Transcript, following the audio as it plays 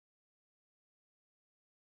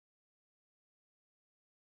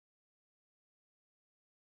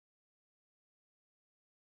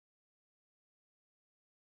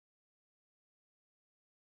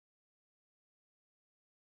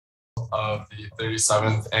of the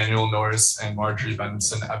 37th Annual Norris and Marjorie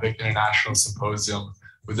Benson Epic International Symposium,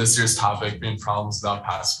 with this year's topic being Problems Without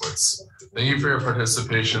Passports. Thank you for your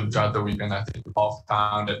participation throughout the weekend. I think we all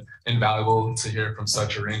found it invaluable to hear from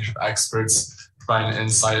such a range of experts, providing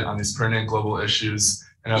insight on these pertinent global issues,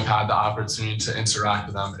 and I've had the opportunity to interact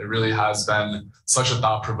with them. It really has been such a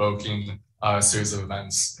thought-provoking series of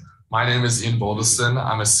events. My name is Ian Boldeston.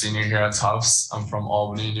 I'm a senior here at Tufts. I'm from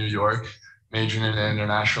Albany, New York, majoring in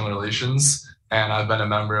international relations, and I've been a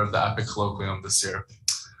member of the EPIC Colloquium this year.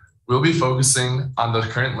 We'll be focusing on the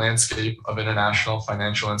current landscape of international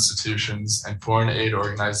financial institutions and foreign aid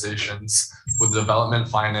organizations with development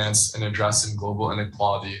finance and addressing global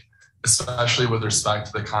inequality, especially with respect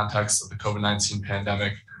to the context of the COVID-19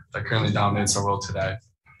 pandemic that currently dominates our world today.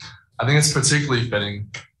 I think it's particularly fitting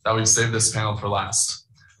that we've saved this panel for last.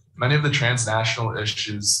 Many of the transnational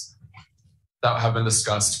issues that have been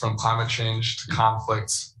discussed, from climate change to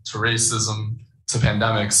conflict to racism to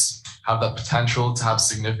pandemics, have the potential to have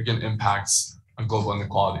significant impacts on global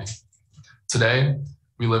inequality. Today,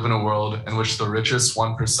 we live in a world in which the richest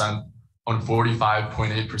 1% own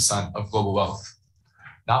 45.8% of global wealth.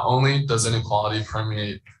 Not only does inequality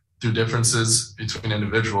permeate through differences between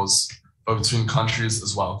individuals, but between countries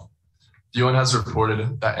as well. The UN has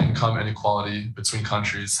reported that income inequality between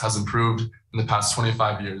countries has improved in the past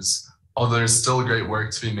 25 years, although there's still great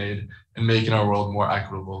work to be made in making our world more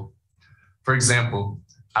equitable. For example,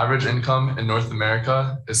 average income in North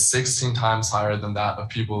America is 16 times higher than that of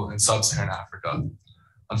people in sub-Saharan Africa.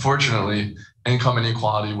 Unfortunately, income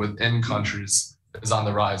inequality within countries is on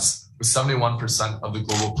the rise, with 71% of the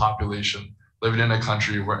global population living in a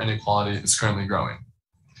country where inequality is currently growing.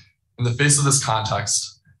 In the face of this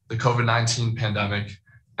context, the COVID-19 pandemic,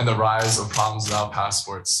 and the rise of problems without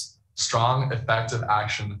passports, strong, effective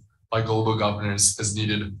action by global governors is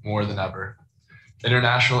needed more than ever.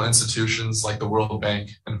 International institutions like the World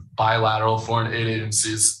Bank and bilateral foreign aid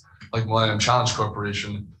agencies like Millennium Challenge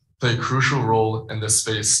Corporation play a crucial role in this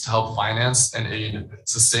space to help finance and aid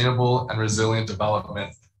sustainable and resilient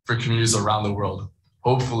development for communities around the world,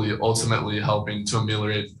 hopefully ultimately helping to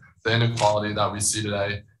ameliorate the inequality that we see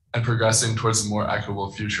today and progressing towards a more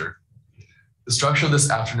equitable future. The structure of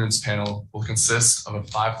this afternoon's panel will consist of a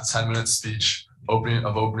 5 to 10 minute speech opening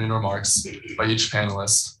remarks by each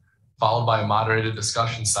panelist, followed by a moderated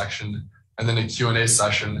discussion section, and then a Q&A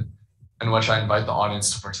session in which I invite the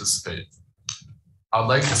audience to participate. I'd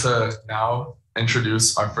like to now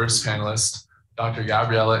introduce our first panelist, Dr.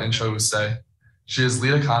 Gabriela Inchauste. She is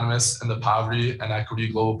lead economist in the Poverty and Equity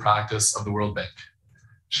Global Practice of the World Bank.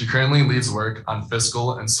 She currently leads work on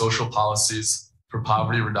fiscal and social policies for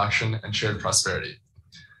poverty reduction and shared prosperity.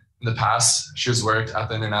 In the past, she has worked at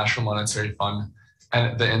the International Monetary Fund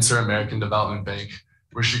and the Inter-American Development Bank,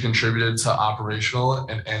 where she contributed to operational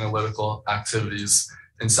and analytical activities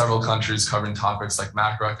in several countries covering topics like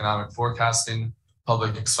macroeconomic forecasting,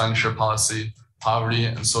 public expenditure policy, poverty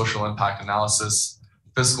and social impact analysis,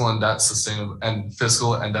 fiscal and debt sustainable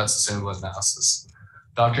analysis.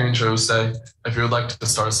 Dr. Inchauste, if you would like to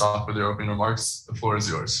start us off with your opening remarks, the floor is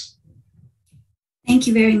yours. Thank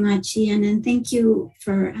you very much, Ian, and thank you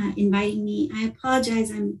for inviting me. I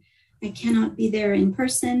apologize, I cannot be there in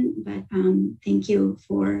person, but thank you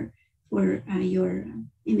for your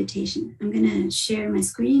invitation. I'm going to share my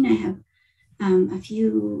screen. I have a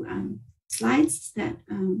few slides that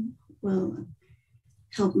will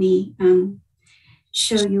help me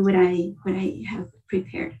show you what I have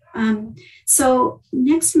prepared. So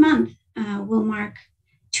next month will mark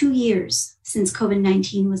 2 years since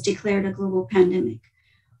COVID-19 was declared a global pandemic.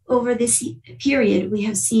 Over this period, we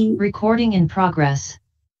have seen recording in progress.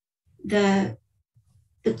 The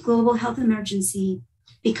global health emergency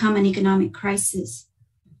become an economic crisis,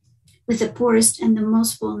 with the poorest and the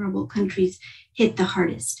most vulnerable countries hit the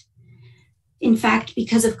hardest. In fact,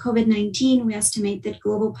 because of COVID-19, we estimate that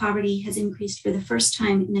global poverty has increased for the first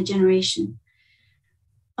time in a generation.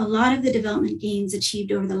 A lot of the development gains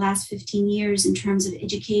achieved over the last 15 years in terms of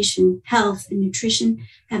education, health, and nutrition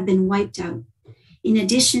have been wiped out. In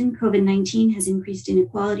addition, COVID-19 has increased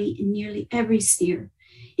inequality in nearly every sphere,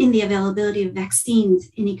 in the availability of vaccines,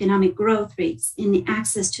 in economic growth rates, in the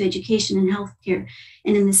access to education and healthcare,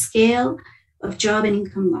 and in the scale of job and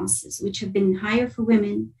income losses, which have been higher for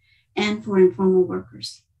women and for informal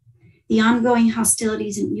workers. The ongoing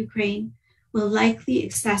hostilities in Ukraine will likely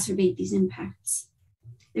exacerbate these impacts.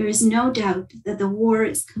 There is no doubt that the war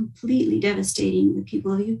is completely devastating the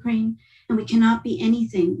people of Ukraine, and we cannot be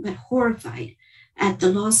anything but horrified at the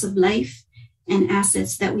loss of life and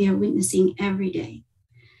assets that we are witnessing every day.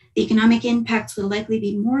 The economic impacts will likely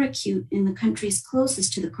be more acute in the countries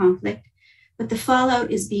closest to the conflict, but the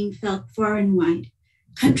fallout is being felt far and wide.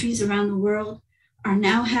 Countries around the world are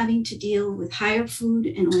now having to deal with higher food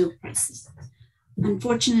and oil prices.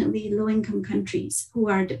 Unfortunately, low-income countries who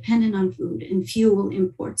are dependent on food and fuel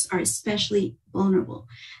imports are especially vulnerable,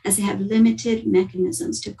 as they have limited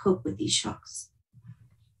mechanisms to cope with these shocks.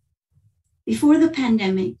 Before the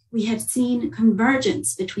pandemic, we had seen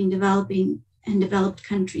convergence between developing and developed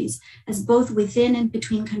countries, as both within and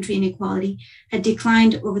between country inequality had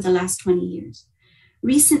declined over the last 20 years.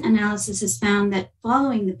 Recent analysis has found that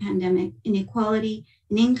following the pandemic, inequality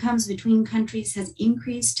in incomes between countries has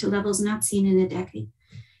increased to levels not seen in a decade.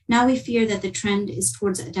 Now we fear that the trend is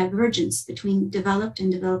towards a divergence between developed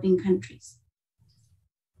and developing countries.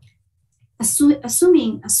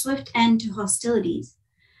 Assuming a swift end to hostilities,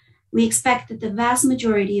 we expect that the vast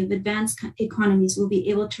majority of advanced economies will be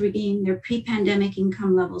able to regain their pre-pandemic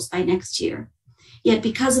income levels by next year. Yet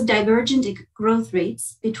because of divergent growth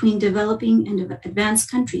rates between developing and advanced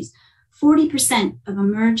countries, 40% of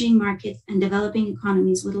emerging markets and developing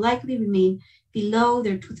economies would likely remain below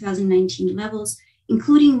their 2019 levels,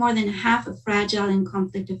 including more than half of fragile and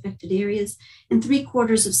conflict-affected areas and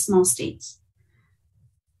 3/4 of small states.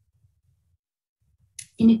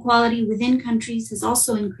 Inequality within countries has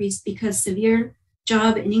also increased because severe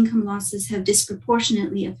job and income losses have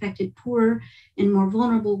disproportionately affected poorer and more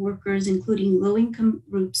vulnerable workers, including low-income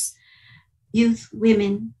groups, youth,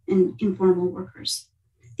 women, and informal workers.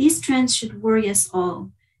 These trends should worry us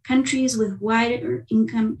all. Countries with wider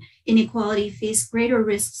income inequality face greater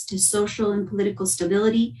risks to social and political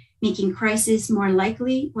stability, making crises more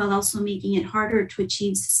likely while also making it harder to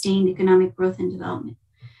achieve sustained economic growth and development.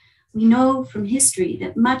 We know from history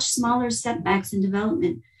that much smaller setbacks in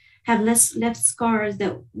development have left scars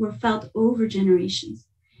that were felt over generations.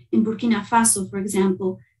 In Burkina Faso, for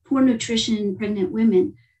example, poor nutrition in pregnant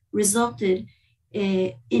women resulting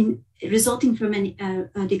from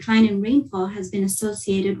a decline in rainfall has been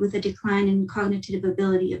associated with a decline in cognitive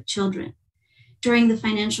ability of children. During the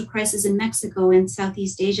financial crisis in Mexico and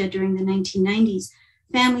Southeast Asia during the 1990s,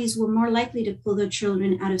 families were more likely to pull their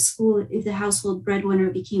children out of school if the household breadwinner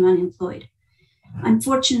became unemployed.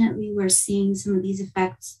 Unfortunately, we're seeing some of these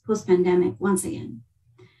effects post-pandemic once again.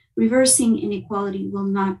 Reversing inequality will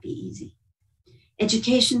not be easy.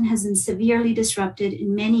 Education has been severely disrupted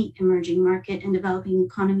in many emerging market and developing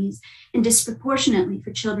economies, and disproportionately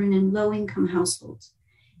for children in low-income households.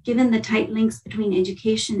 Given the tight links between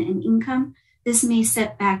education and income, this may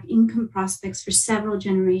set back income prospects for several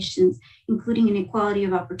generations, including inequality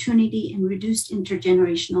of opportunity and reduced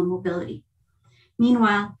intergenerational mobility.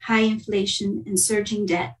 Meanwhile, high inflation and surging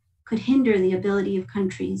debt could hinder the ability of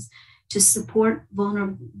countries to support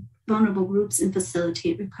vulnerable groups and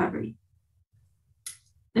facilitate recovery.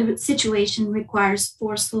 The situation requires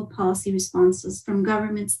forceful policy responses from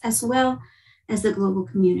governments as well as the global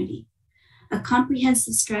community. A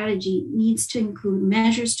comprehensive strategy needs to include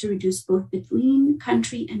measures to reduce both between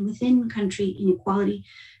country and within country inequality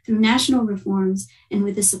through national reforms and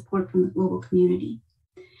with the support from the global community.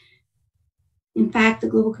 In fact, the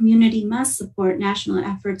global community must support national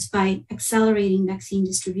efforts by accelerating vaccine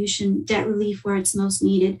distribution, debt relief where it's most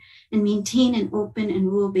needed, and maintain an open and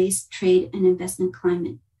rule-based trade and investment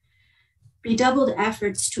climate. Redoubled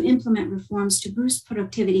efforts to implement reforms to boost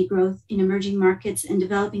productivity growth in emerging markets and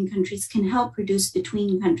developing countries can help reduce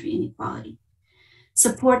between-country inequality.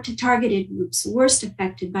 Support to targeted groups worst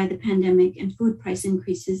affected by the pandemic and food price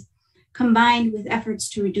increases, combined with efforts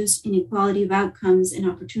to reduce inequality of outcomes and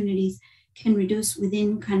opportunities, can reduce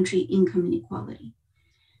within-country income inequality.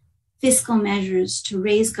 Fiscal measures to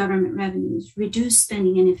raise government revenues, reduce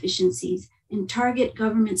spending inefficiencies, and target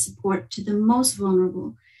government support to the most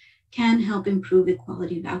vulnerable can help improve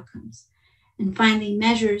equality of outcomes. And finally,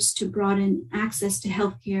 measures to broaden access to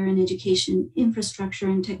healthcare and education, infrastructure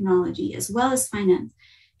and technology, as well as finance,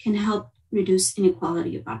 can help reduce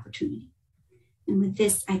inequality of opportunity. And with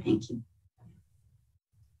this, I thank you.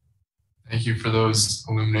 Thank you for those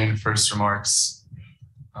illuminating first remarks.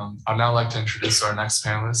 I'd now like to introduce our next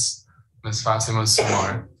panelist, Ms. Fatima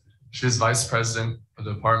Sumar. She is Vice President of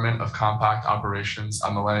the Department of Compact Operations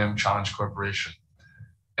at Millennium Challenge Corporation.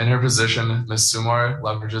 In her position, Ms. Sumar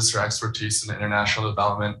leverages her expertise in international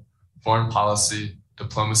development, foreign policy,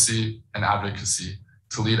 diplomacy, and advocacy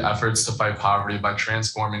to lead efforts to fight poverty by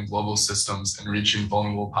transforming global systems and reaching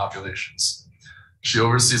vulnerable populations. She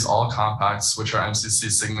oversees all compacts, which are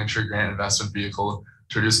MCC's signature grant investment vehicle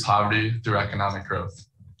to reduce poverty through economic growth.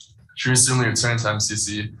 She recently returned to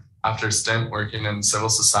MCC after a stint working in civil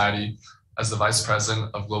society as the Vice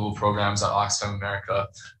President of Global Programs at Oxfam America,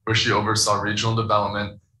 where she oversaw regional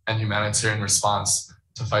development and humanitarian response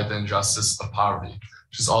to fight the injustice of poverty,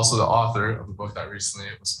 She's also the author of the book that recently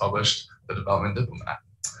was published, The Development Diplomat.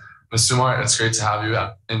 Ms. Dumar, it's great to have you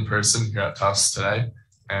in person here at Tufts today,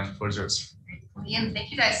 and the floor is yours. Well, Ian,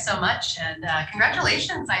 thank you guys so much, and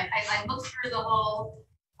congratulations. I looked through the whole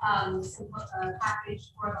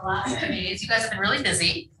package for the last 2 days. You guys have been really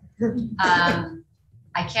busy.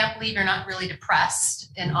 I can't believe you're not really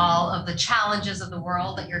depressed in all of the challenges of the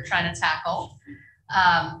world that you're trying to tackle.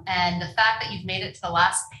 And the fact that you've made it to the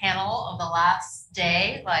last panel of the last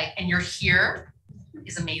day, and you're here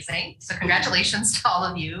is amazing. So congratulations to all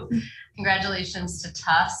of you. Congratulations to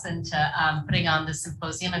Tufts and to putting on this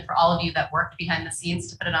symposium, and for all of you that worked behind the scenes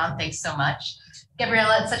to put it on, thanks so much.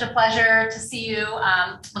 Gabriella, it's such a pleasure to see you.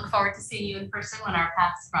 Look forward to seeing you in person when our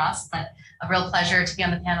paths cross, but a real pleasure to be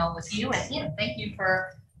on the panel with you. And Ian, thank you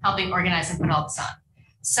for helping organize and put all this on.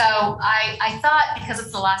 So I thought, because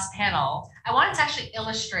it's the last panel, I wanted to actually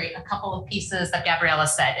illustrate a couple of pieces that Gabriella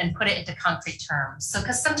said and put it into concrete terms. So,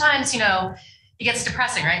 because sometimes, it gets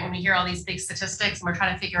depressing, right? When we hear all these big statistics and we're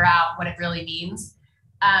trying to figure out what it really means.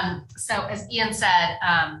 So as Ian said,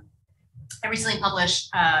 I recently published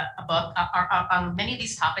a book on many of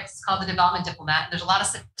these topics. It's called The Development Diplomat. There's a lot of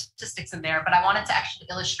statistics in there, but I wanted to actually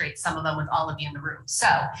illustrate some of them with all of you in the room. So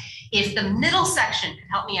if the middle section could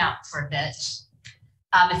help me out for a bit,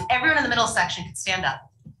 if everyone in the middle section could stand up.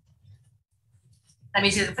 That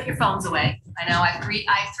means you have to put your phones away. I know I have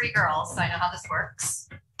three girls, so I know how this works.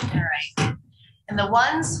 All right. And the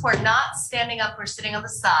ones who are not standing up, who are sitting on the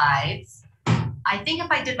sides, I think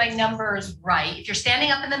if I did my numbers right, if you're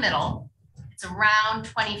standing up in the middle, it's around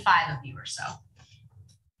 25 of you or so.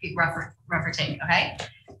 Rough take, okay?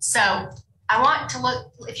 So I want to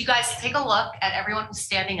look, if you guys take a look at everyone who's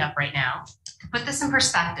standing up right now, to put this in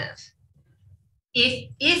perspective.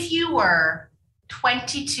 If you were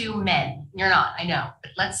 22 men, you're not, I know,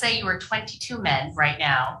 but let's say you were 22 men right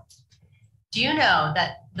now, do you know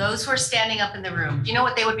that those who are standing up in the room, do you know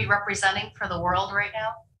what they would be representing for the world right now?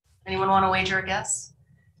 Anyone want to wager a guess?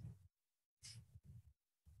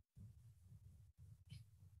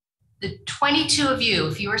 The 22 of you,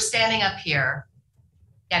 if you were standing up here,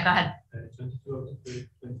 yeah, go ahead. 22 out of the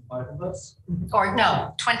 25 of us? Or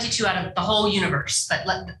no, 22 out of the whole universe, but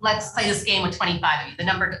let's play this game with 25 of you. The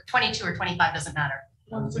number 22 or 25 doesn't matter.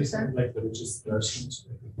 1%? Like the richest persons.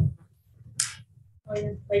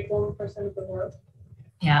 Like 1% of the world.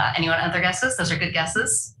 Yeah, anyone other guesses? Those are good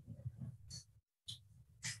guesses.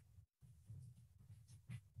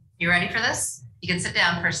 You ready for this? You can sit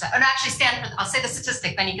down for a second. Oh, no, actually stand for, I'll say the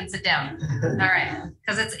statistic, then you can sit down. All right,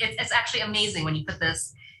 because it's actually amazing when you put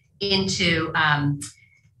this into,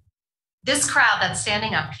 this crowd that's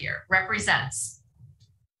standing up here represents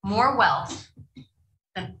more wealth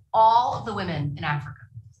than all of the women in Africa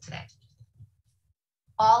today.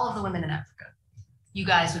 All of the women in Africa. You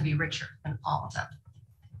guys would be richer than all of them.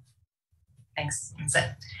 Thanks, that's it.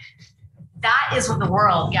 That is what the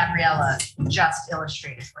world Gabriella just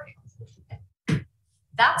illustrated for you.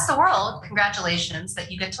 That's the world, congratulations,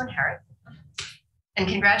 that you get to inherit. And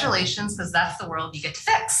congratulations, because that's the world you get to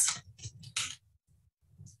fix.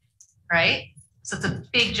 Right? So it's a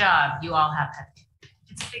big job you all have ahead of you.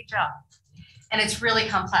 It's a big job. And it's really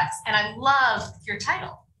complex. And I love your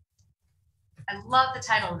title. I love the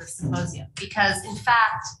title of this symposium because, in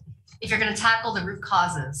fact, if you're going to tackle the root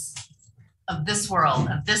causes of this world,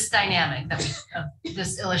 of this dynamic, of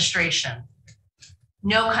this illustration,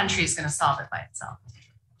 no country is going to solve it by itself,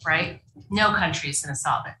 right? No country is going to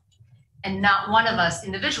solve it. And not one of us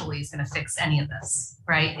individually is going to fix any of this,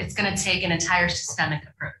 right? It's going to take an entire systemic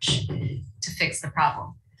approach to fix the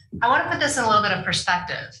problem. I want to put this in a little bit of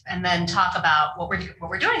perspective and then talk about what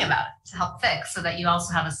we're doing about it to help fix, so that you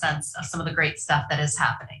also have a sense of some of the great stuff that is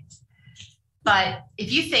happening. But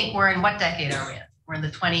if you think, we're in what decade are we in? We're in the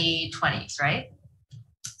 2020s, right?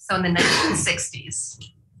 So in the 1960s,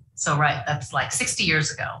 so right, that's like 60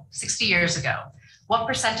 years ago. 60 years ago, what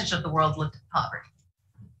percentage of the world lived in poverty?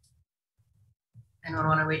 Anyone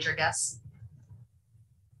want to wager a guess?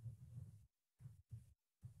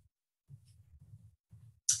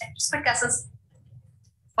 Just quick guesses.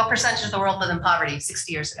 What percentage of the world lived in poverty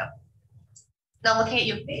 60 years ago? No, looking at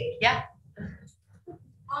you. Yeah.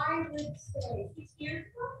 I would say 60 years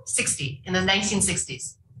ago. 60 in the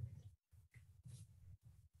 1960s.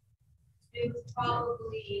 It was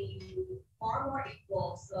probably far more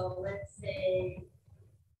equal. So let's say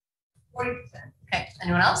 40%. Okay.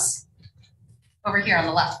 Anyone else? Over here on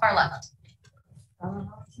the left, far left.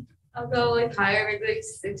 I'll go like higher, maybe like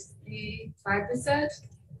 65%.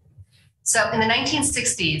 So in the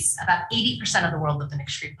 1960s, about 80% of the world lived in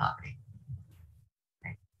extreme poverty.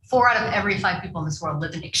 4 out of every 5 people in this world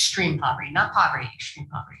live in extreme poverty, not poverty, extreme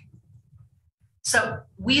poverty. So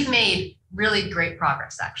we've made really great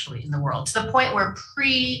progress actually in the world, to the point where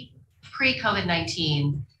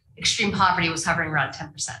pre-COVID-19, extreme poverty was hovering around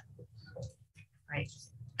 10%, right?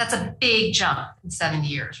 That's a big jump in 70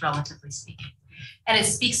 years, relatively speaking. And it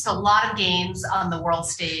speaks to a lot of gains on the world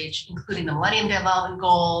stage, including the Millennium Development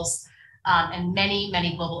Goals and many,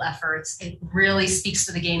 many global efforts. It really speaks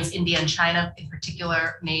to the gains India and China in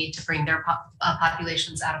particular made to bring their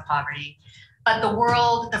populations out of poverty. But the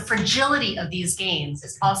world, the fragility of these gains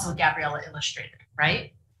is also what Gabriella illustrated,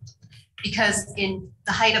 right? Because in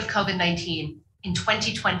the height of COVID-19, in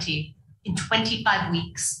 2020, in 25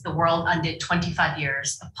 weeks, the world undid 25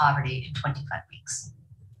 years of poverty in 25 weeks,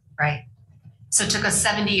 right? So it took us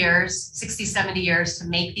 70 years to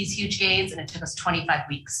make these huge gains, and it took us 25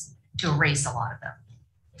 weeks to erase a lot of them.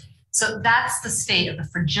 So that's the state of the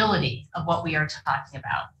fragility of what we are talking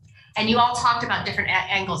about. And you all talked about different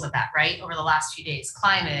angles of that, right? Over the last few days,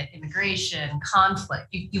 climate, immigration, conflict,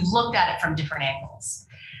 you've looked at it from different angles.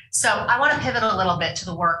 So I want to pivot a little bit to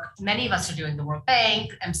the work many of us are doing, the World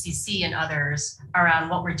Bank, MCC, and others, around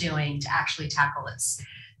what we're doing to actually tackle this.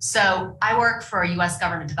 So I work for a US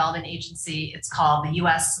government development agency. It's called the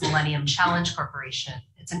US Millennium Challenge Corporation.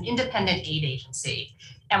 It's an independent aid agency.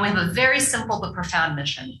 And we have a very simple but profound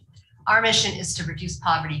mission. Our mission is to reduce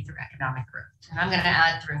poverty through economic growth. And I'm going to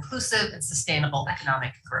add through inclusive and sustainable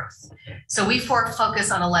economic growth. So we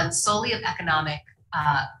focus on a lens solely of economic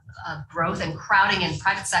growth and crowding in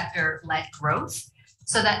private sector-led growth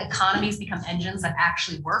so that economies become engines that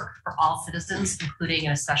actually work for all citizens, including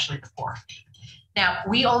and especially the poor. Now,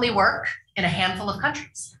 we only work in a handful of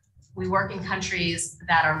countries. We work in countries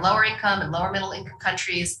that are lower income and lower middle income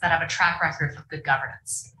countries that have a track record of good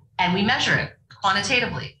governance. And we measure it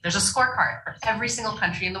quantitatively. There's a scorecard for every single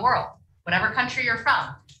country in the world. Whatever country you're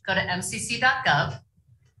from, go to mcc.gov,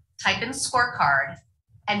 type in scorecard,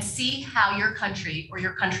 and see how your country or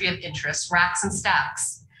your country of interest racks and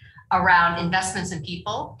stacks around investments in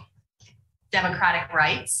people, democratic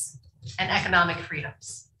rights, and economic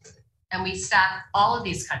freedoms. And we stack all of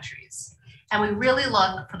these countries. And we really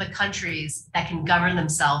look for the countries that can govern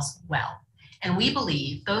themselves well. And we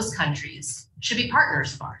believe those countries should be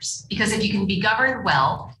partners of ours. Because if you can be governed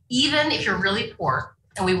well, even if you're really poor,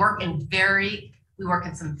 and we work in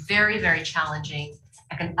some very, very challenging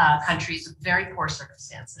countries with very poor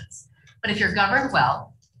circumstances. But if you're governed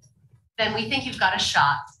well, then we think you've got a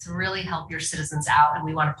shot to really help your citizens out, and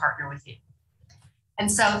we want to partner with you.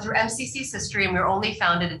 And so through MCC's history, and we were only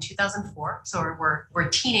founded in 2004, so we're a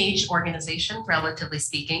teenage organization, relatively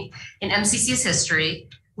speaking. In MCC's history,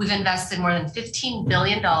 we've invested more than $15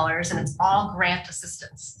 billion, and it's all grant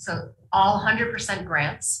assistance. So all 100%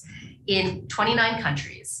 grants in 29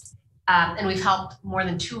 countries. And we've helped more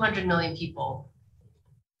than 200 million people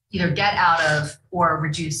either get out of or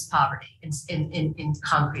reduce poverty in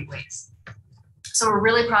concrete ways. So we're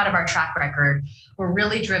really proud of our track record. We're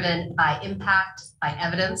really driven by impact, by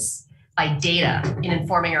evidence, by data in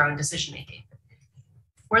informing our own decision-making.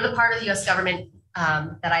 We're the part of the US government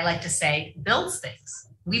that I like to say builds things.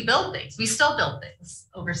 We build things. We still build things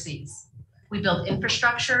overseas. We build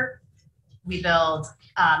infrastructure. We build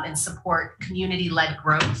and support community-led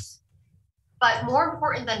growth. But more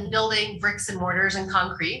important than building bricks and mortars and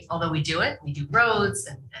concrete, although we do it, we do roads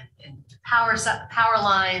and power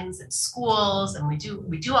lines and schools, and we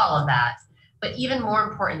do all of that. But even more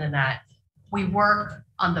important than that, we work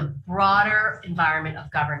on the broader environment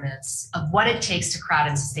of governance of what it takes to crowd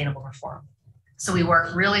in sustainable reform. So we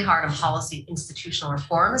work really hard on policy institutional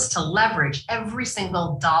reforms to leverage every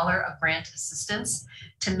single dollar of grant assistance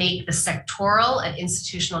to make the sectoral and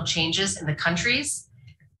institutional changes in the countries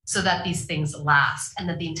so that these things last and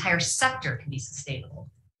that the entire sector can be sustainable,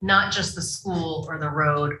 not just the school or the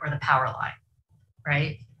road or the power line,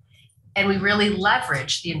 right? And we really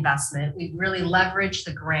leverage the investment. We really leverage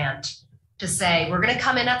the grant to say, we're going to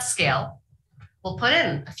come in at scale. We'll put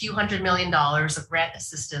in a few $100 million of grant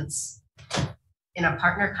assistance in a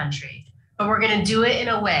partner country, but we're going to do it in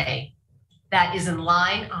a way that is in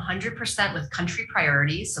line 100% with country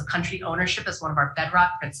priorities. So country ownership is one of our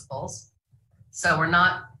bedrock principles. So we're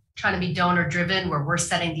not trying to be donor driven where we're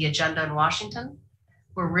setting the agenda in Washington.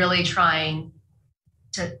 We're really trying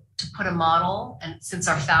to put a model, and since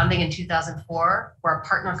our founding in 2004, where our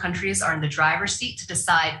partner countries are in the driver's seat to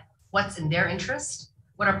decide what's in their interest,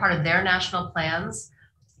 what are part of their national plans,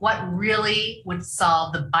 what really would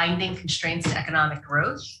solve the binding constraints to economic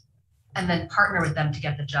growth, and then partner with them to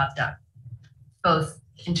get the job done, both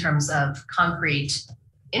in terms of concrete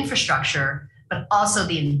infrastructure, but also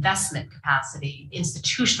the investment capacity,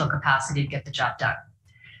 institutional capacity to get the job done.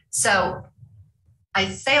 So I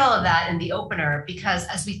say all of that in the opener because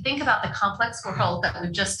as we think about the complex world that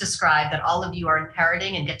we've just described, that all of you are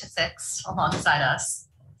inheriting and get to fix alongside us,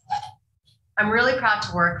 I'm really proud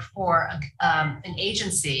to work for an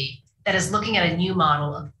agency that is looking at a new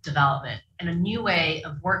model of development and a new way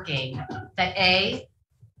of working that A,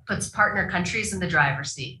 puts partner countries in the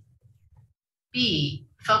driver's seat, B,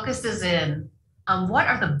 focuses in on what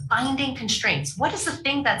are the binding constraints? What is the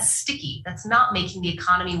thing that's sticky, that's not making the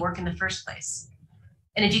economy work in the first place?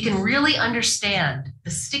 And if you can really understand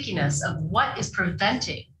the stickiness of what is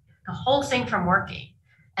preventing the whole thing from working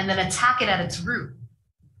and then attack it at its root,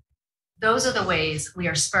 those are the ways we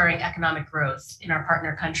are spurring economic growth in our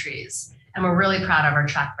partner countries. And we're really proud of our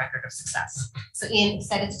track record of success. So Ian,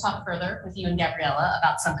 excited to talk further with you and Gabriella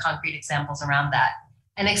about some concrete examples around that.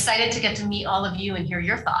 And excited to get to meet all of you and hear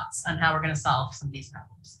your thoughts on how we're going to solve some of these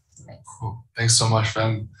problems. Thanks. Cool. Thanks so much,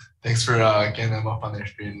 Ben. Thanks for getting them up on their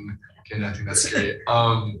screen. Okay, I think that's great.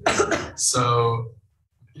 So,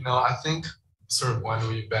 I think sort of when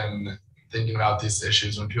we've been thinking about these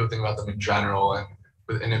issues, when people think about them in general and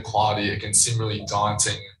with inequality, it can seem really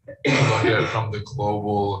daunting to look at it from the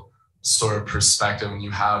global sort of perspective when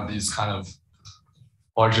you have these kind of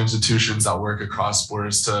large institutions that work across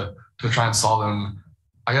borders to try and solve them.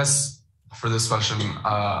 I guess for this question,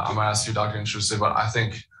 I'm gonna ask you, Dr. Intrusive, but I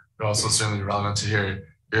think it's also certainly relevant to hear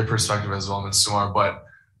your perspective as well, Ms. Sumar. But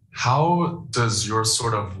how does your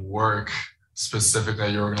sort of work specifically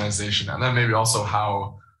at your organization, and then maybe also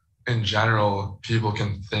how in general people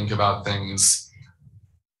can think about things,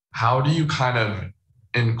 how do you kind of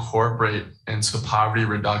incorporate into poverty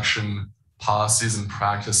reduction policies and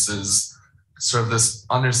practices sort of this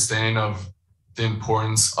understanding of the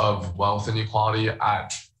importance of wealth inequality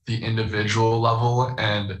at the individual level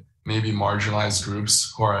and maybe marginalized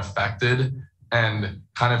groups who are affected, and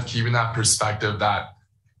kind of keeping that perspective that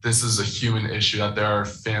this is a human issue, that there are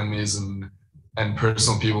families and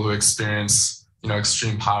personal people who experience,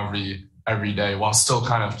 extreme poverty every day, while still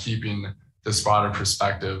kind of keeping this broader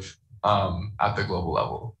perspective at the global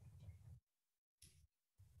level?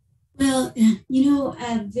 Well,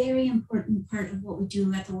 a very important part of what we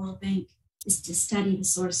do at the World Bank is to study the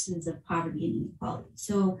sources of poverty and inequality.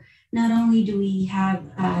 So not only do we have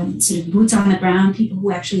sort of boots on the ground, people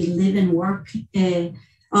who actually live and work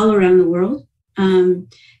all around the world,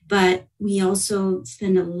 but we also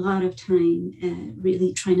spend a lot of time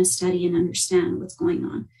really trying to study and understand what's going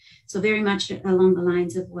on. So very much along the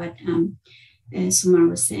lines of what Sumar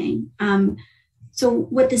was saying. So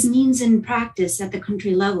what this means in practice at the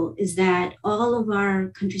country level is that all of our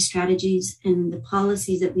country strategies and the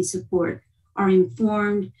policies that we support are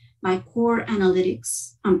informed by core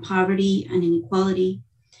analytics on poverty and inequality.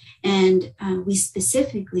 And we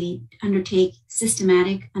specifically undertake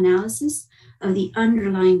systematic analysis of the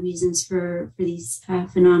underlying reasons for these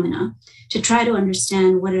phenomena to try to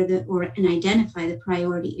understand what are and identify the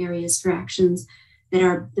priority areas for actions that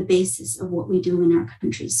are the basis of what we do in our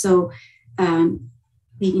country. So,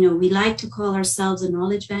 we like to call ourselves a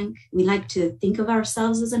knowledge bank. We like to think of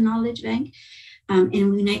ourselves as a knowledge bank.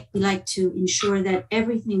 And we like to ensure that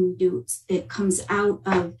everything we do, it comes out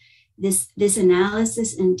of this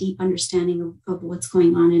analysis and deep understanding of what's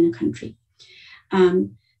going on in a country.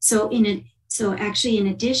 So actually, in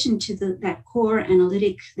addition to that core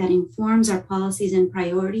analytic that informs our policies and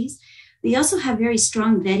priorities, we also have very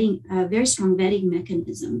strong vetting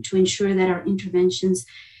mechanism to ensure that our interventions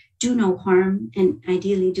do no harm and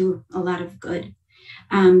ideally do a lot of good.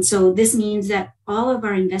 So this means that all of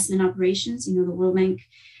our investment operations, the World Bank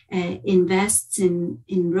invests in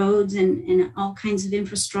roads and all kinds of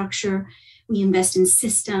infrastructure. We invest in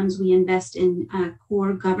systems, we invest in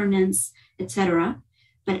core governance, etc.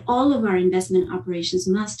 But all of our investment operations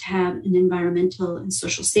must have an environmental and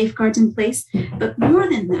social safeguards in place. But more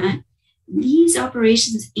than that, these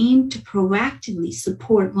operations aim to proactively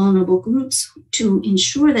support vulnerable groups to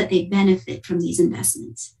ensure that they benefit from these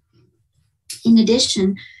investments. In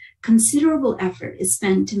addition, considerable effort is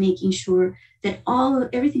spent to making sure that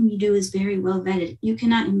everything we do is very well vetted. You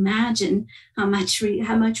cannot imagine how much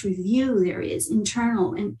review there is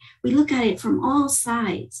internal, and we look at it from all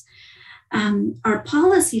sides. Our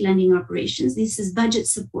policy lending operations, this is budget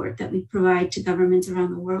support that we provide to governments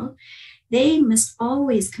around the world. They must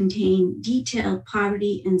always contain detailed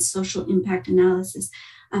poverty and social impact analysis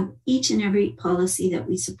of each and every policy that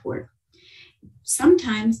we support.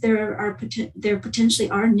 Sometimes there potentially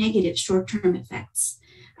are negative short-term effects,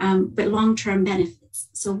 but long-term benefits.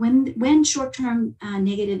 So when short-term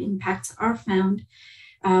negative impacts are found,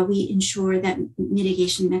 we ensure that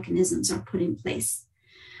mitigation mechanisms are put in place.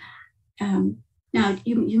 Now,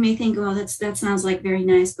 you may think, oh, that sounds like very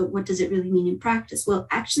nice, but what does it really mean in practice? Well,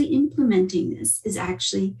 actually implementing this is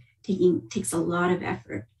actually takes a lot of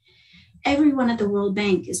effort. Everyone at the World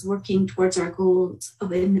Bank is working towards our goals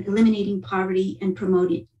of eliminating poverty and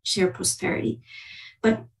promoting shared prosperity.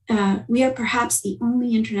 But we are perhaps the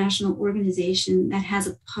only international organization that has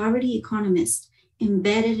a poverty economist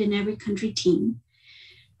embedded in every country team.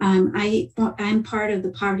 I'm part of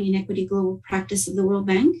the Poverty and Equity Global Practice of the World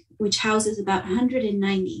Bank, which houses about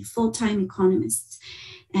 190 full-time economists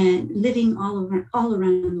and living all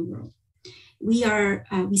around the world. We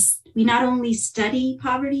not only study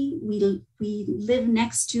poverty, we live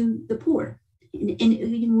next to the poor. And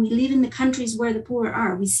we live in the countries where the poor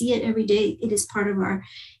are. We see it every day. It is part of our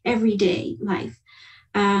everyday life.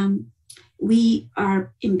 We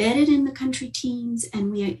are embedded in the country teams,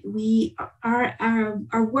 and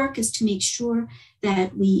our work is to make sure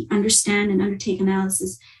that we understand and undertake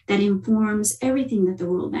analysis that informs everything that the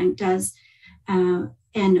World Bank does,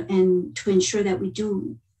 and to ensure that we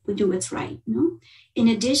do what's right. In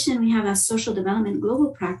addition, we have a social development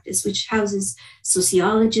global practice, which houses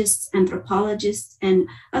sociologists, anthropologists, and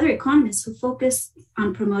other economists who focus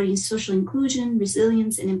on promoting social inclusion,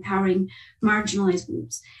 resilience, and empowering marginalized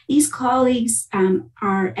groups. These colleagues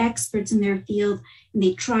are experts in their field, and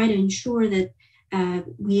they try to ensure that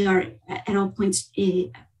we are at all points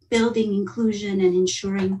building inclusion and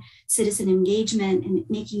ensuring citizen engagement, and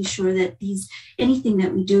making sure that anything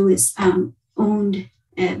that we do is owned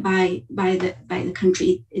by the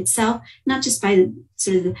country itself, not just by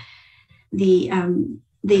the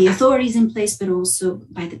authorities in place, but also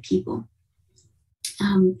by the people.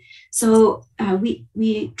 So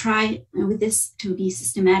we try with this to be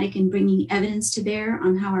systematic in bringing evidence to bear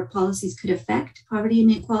on how our policies could affect poverty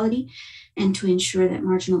and inequality, and to ensure that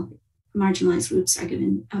marginalized groups are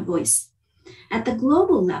given a voice. At the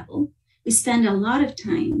global level, we spend a lot of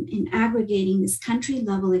time in aggregating this country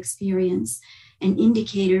level experience and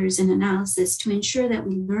indicators and analysis to ensure that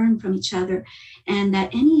we learn from each other, and that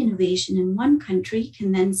any innovation in one country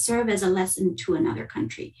can then serve as a lesson to another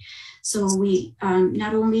country. So we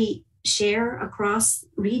not only share across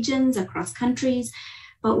regions, across countries,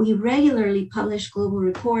 but we regularly publish global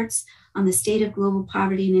reports on the state of global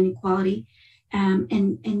poverty and inequality.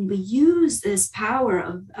 And we use this power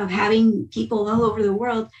of having people all over the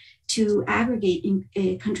world to aggregate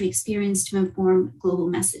country experience to inform global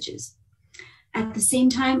messages. At the same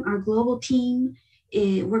time, our global team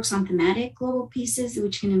works on thematic global pieces,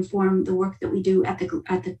 which can inform the work that we do at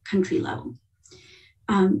the country level.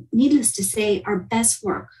 Needless to say, our best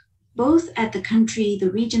work, both at the country, the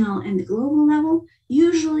regional, and the global level,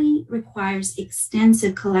 usually requires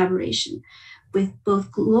extensive collaboration with both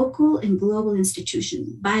local and global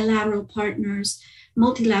institutions, bilateral partners,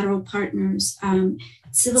 multilateral partners,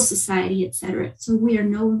 civil society, etc. So we are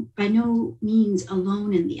by no means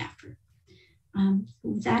alone in the effort.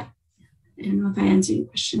 With that, I don't know if I answered your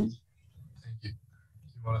question. Thank you. Do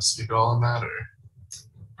you want to speak at all on that, or?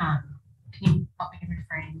 Can you help me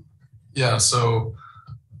reframe? Yeah, so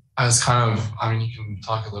you can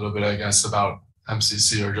talk a little bit, I guess, about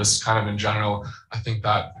MCC, or just kind of in general. I think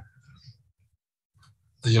that,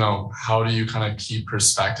 how do you kind of keep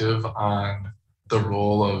perspective on the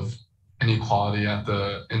role of inequality at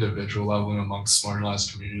the individual level and amongst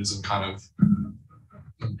marginalized communities, and kind of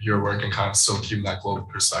your work, and kind of still keeping that global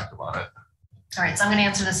perspective on it? All right, so I'm going to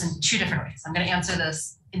answer this in two different ways. I'm going to answer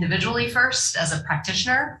this individually first as a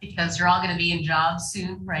practitioner, because you're all going to be in jobs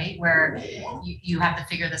soon, right, where you have to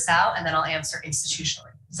figure this out, and then I'll answer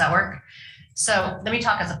institutionally. Does that work? So let me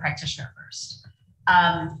talk as a practitioner first.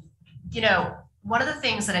 One of the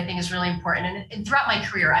things that I think is really important, and throughout my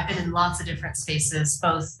career, I've been in lots of different spaces,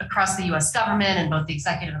 both across the US government and both the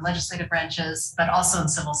executive and legislative branches, but also in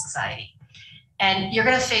civil society. And you're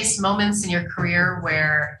going to face moments in your career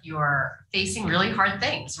where you're facing really hard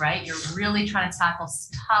things, right? You're really trying to tackle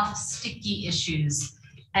tough, sticky issues.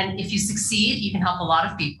 And if you succeed, you can help a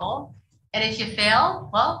lot of people. And if you fail,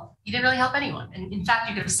 well, you didn't really help anyone. And in fact,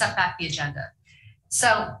 you're going to set back the agenda.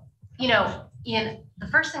 So, Ian, the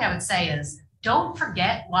first thing I would say is, don't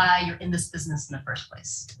forget why you're in this business in the first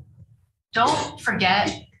place. Don't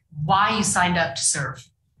forget why you signed up to serve,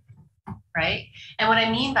 right? And what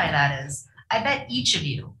I mean by that is, I bet each of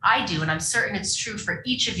you, I do, and I'm certain it's true for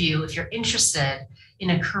each of you, if you're interested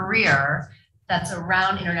in a career that's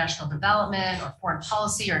around international development or foreign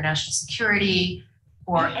policy or national security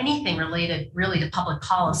or anything related really to public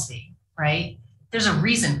policy, right? There's a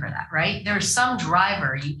reason for that, right? There's some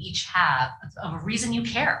driver you each have of a reason you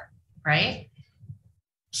care, right?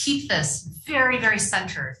 Keep this very, very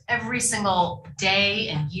centered every single day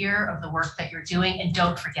and year of the work that you're doing, and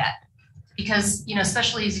don't forget. because,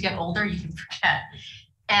 especially as you get older, you can forget.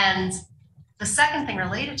 And the second thing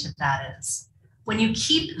related to that is when you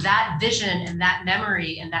keep that vision and that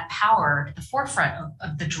memory and that power at the forefront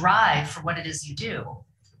of the drive for what it is you do,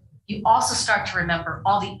 you also start to remember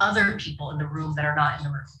all the other people in the room that are not in the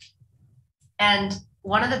room. And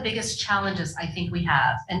one of the biggest challenges I think we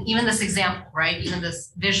have, and even this example, right, even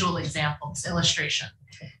this visual example, this illustration,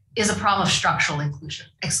 is a problem of structural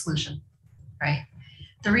exclusion, right?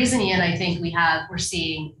 The reason, Ian, I think we're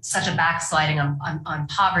seeing such a backsliding on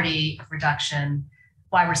poverty reduction,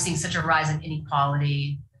 why we're seeing such a rise in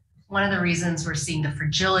inequality. One of the reasons we're seeing the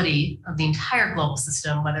fragility of the entire global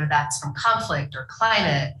system, whether that's from conflict or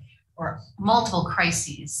climate or multiple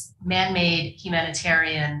crises, man-made,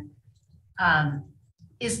 humanitarian,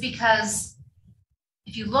 is because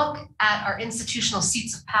if you look at our institutional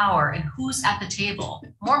seats of power and who's at the table,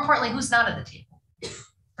 more importantly, who's not at the table,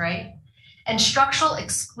 right? And structural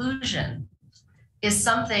exclusion is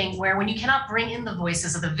something where when you cannot bring in the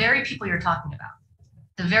voices of the very people you're talking about,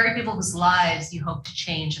 the very people whose lives you hope to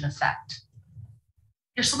change and affect,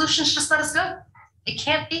 your solution's just not as good. It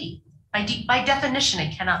can't be. By definition,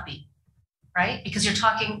 it cannot be, right? Because you're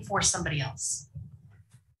talking for somebody else.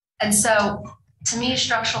 And so to me,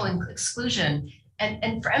 structural exclusion,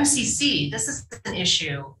 and for MCC, this is an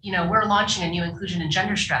issue. We're launching a new inclusion and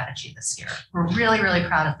gender strategy this year. We're really, really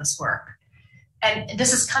proud of this work. And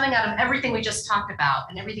this is coming out of everything we just talked about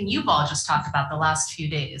and everything you've all just talked about the last few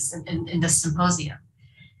days in this symposium.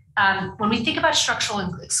 When we think about structural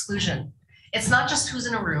exclusion, it's not just who's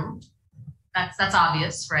in a room. That's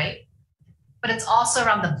obvious, right? But it's also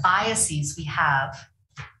around the biases we have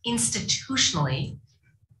institutionally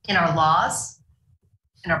in our laws,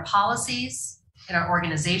 in our policies, in our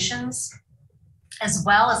organizations, as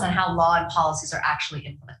well as on how law and policies are actually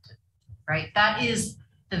implemented, right? That is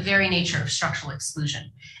the very nature of structural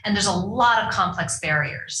exclusion. And there's a lot of complex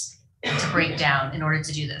barriers to break down in order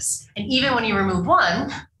to do this. And even when you remove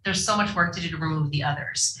one, there's so much work to do to remove the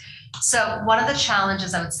others. So one of the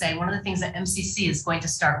challenges, I would say, one of the things that MCC is going to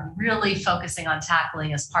start really focusing on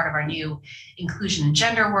tackling as part of our new inclusion and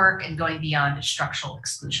gender work and going beyond is structural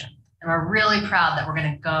exclusion. And we're really proud that we're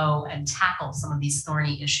going to go and tackle some of these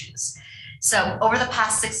thorny issues. So over the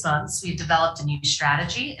past 6 months, we've developed a new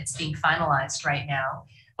strategy. It's being finalized right now,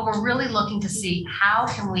 but we're really looking to see how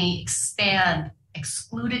can we expand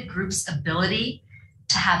excluded groups' ability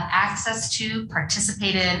to have access to,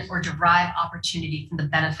 participate in, or derive opportunity from the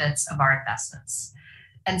benefits of our investments.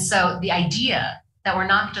 And so the idea that we're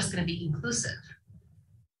not just going to be inclusive,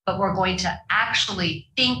 but we're going to actually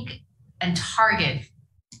think and target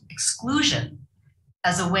exclusion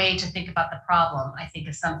as a way to think about the problem, I think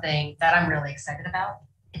is something that I'm really excited about.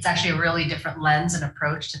 It's actually a really different lens and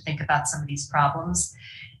approach to think about some of these problems.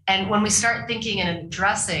 And when we start thinking and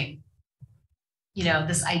addressing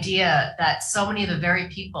this idea that so many of the very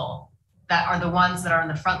people that are the ones that are on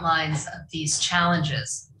the front lines of these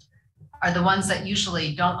challenges are the ones that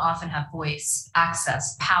usually don't often have voice,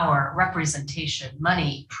 access, power, representation,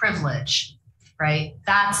 money, privilege, right?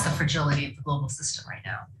 That's the fragility of the global system right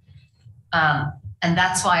now. And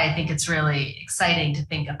that's why I think it's really exciting to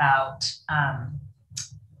think about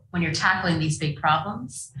when you're tackling these big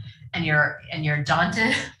problems and you're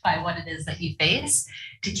daunted by what it is that you face,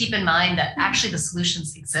 to keep in mind that actually the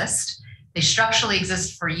solutions exist. They structurally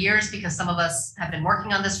exist for years because some of us have been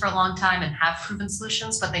working on this for a long time and have proven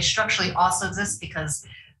solutions, but they structurally also exist because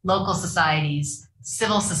local societies,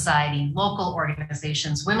 civil society, local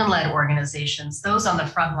organizations, women-led organizations, those on the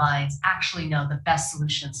front lines actually know the best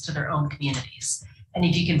solutions to their own communities. And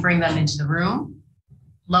if you can bring them into the room,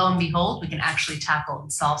 lo and behold, we can actually tackle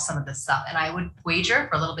and solve some of this stuff. And I would wager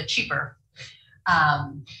for a little bit cheaper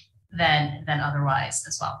than otherwise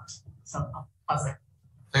as well. So I'll pause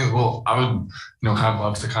there. Well, I would, kind of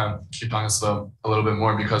love to kind of keep on this a little bit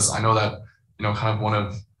more, because I know that, kind of one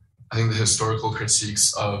of, I think, the historical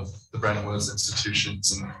critiques of the Bretton Woods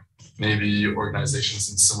institutions and maybe organizations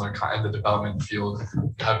in similar kind of the development field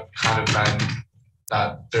have kind of been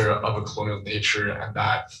that they're of a colonial nature and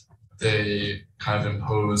that they kind of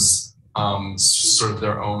impose sort of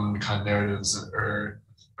their own kind of narratives or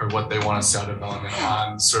what they want to see out of development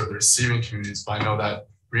on sort of the receiving communities. But I know that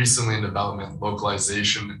recently in development,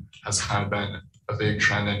 localization has kind of been a big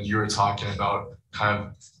trend. And you were talking about kind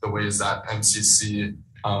of the ways that MCC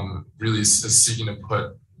really is seeking to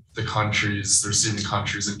put the receiving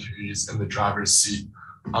countries and communities in the driver's seat.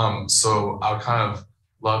 So I would kind of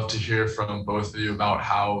love to hear from both of you about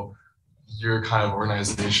how your kind of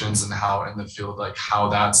organizations and how in the field, like how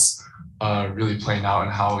that's really playing out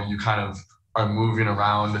and how you kind of are moving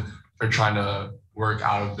around or trying to work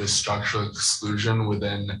out of this structural exclusion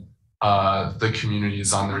within the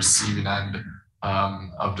communities on the receiving end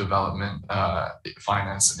of development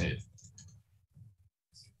finance and aid.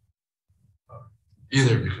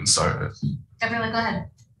 Either of you can start it. Gabriela, go ahead.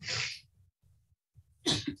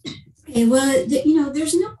 Okay, well,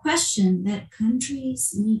 there's no question that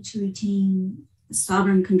countries need to retain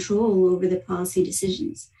sovereign control over their policy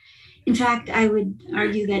decisions. In fact, I would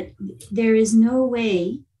argue that there is no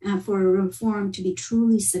way for a reform to be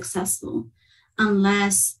truly successful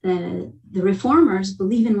unless the reformers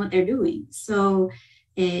believe in what they're doing. So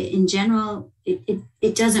in general,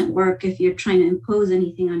 it doesn't work if you're trying to impose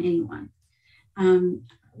anything on anyone.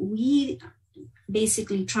 We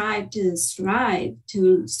basically strive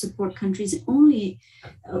to support countries only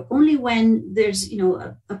when there's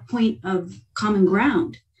a point of common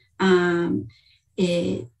ground.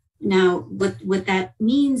 Now, what that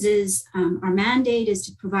means is our mandate is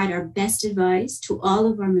to provide our best advice to all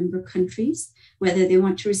of our member countries, whether they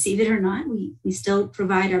want to receive it or not. We still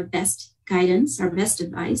provide our best guidance, our best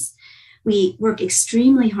advice. We work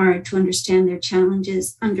extremely hard to understand their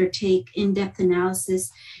challenges, undertake in-depth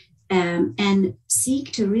analysis, and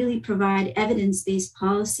seek to really provide evidence-based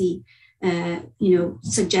policy,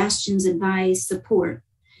 suggestions, advice, support.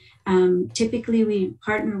 Typically, we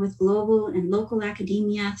partner with global and local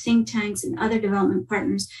academia, think tanks, and other development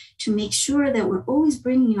partners to make sure that we're always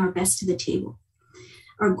bringing our best to the table.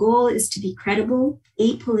 Our goal is to be credible,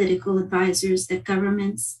 apolitical advisors that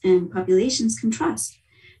governments and populations can trust.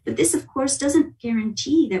 But this, of course, doesn't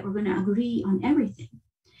guarantee that we're going to agree on everything.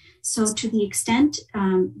 So to the extent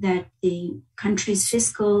that the country's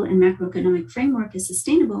fiscal and macroeconomic framework is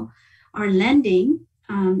sustainable, our lending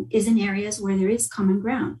is in areas where there is common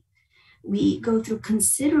ground. We go through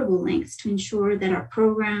considerable lengths to ensure that our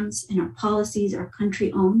programs and our policies are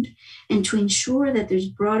country-owned, and to ensure that there's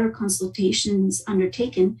broader consultations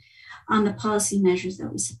undertaken on the policy measures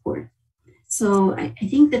that we support. So I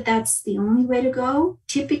think that that's the only way to go.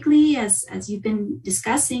 Typically, as you've been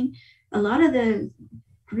discussing, a lot of the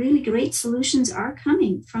really great solutions are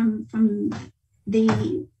coming from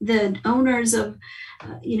the owners of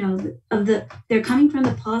they're coming from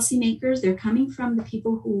the policymakers, they're coming from the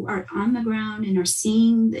people who are on the ground and are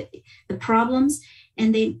seeing the problems,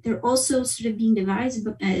 and they're also sort of being devised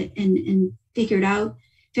and figured out.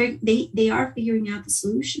 They are figuring out the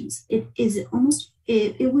solutions.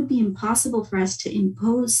 It would be impossible for us to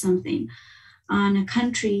impose something on a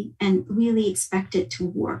country and really expect it to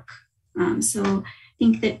work. So I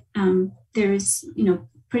think that there is,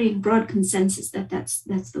 pretty broad consensus that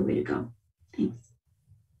that's the way to go. Thanks.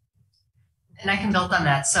 And I can build on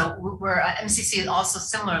that. So we're MCC is also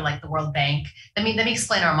similar, like the World Bank. Let me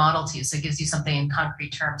explain our model to you, so it gives you something in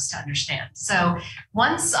concrete terms to understand. So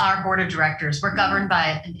once our board of directors, we're governed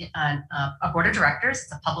by a board of directors.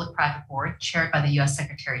 It's a public-private board chaired by the U.S.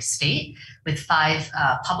 Secretary of State, with 5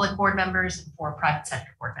 public board members and 4 private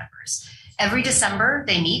sector board members. Every December,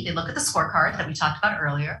 they meet, they look at the scorecard that we talked about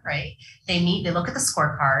earlier, right? They meet, they look at the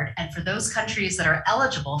scorecard, and for those countries that are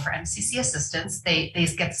eligible for MCC assistance, they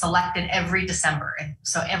get selected every December. And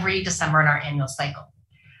so every December in our annual cycle.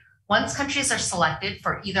 Once countries are selected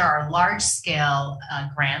for either our large-scale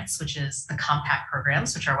grants, which is the compact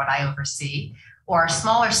programs, which are what I oversee, or our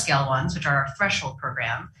smaller scale ones, which are our threshold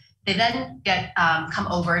program, they then come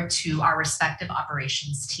over to our respective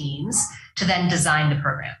operations teams to then design the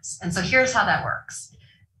programs. And so here's how that works.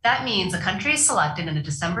 That means a country is selected in a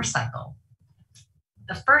December cycle.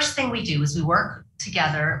 The first thing we do is we work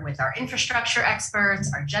together with our infrastructure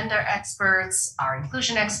experts, our gender experts, our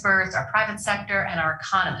inclusion experts, our private sector, and our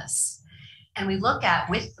economists. And we look at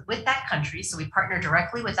with that country, so we partner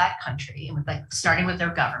directly with that country, and starting with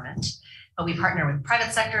their government. But we partner with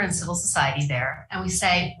private sector and civil society there, and we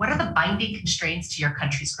say, what are the binding constraints to your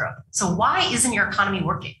country's growth? So why isn't your economy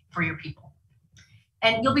working for your people?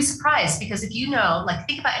 And you'll be surprised, because if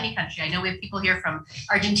think about any country. I know we have people here from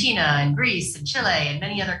Argentina and Greece and Chile and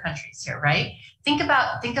many other countries here, right? Think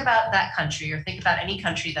about that country, or think about any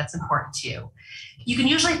country that's important to you. You can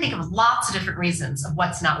usually think of lots of different reasons of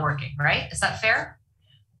what's not working, right? Is that fair?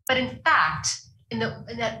 But in fact, in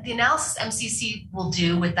the analysis MCC will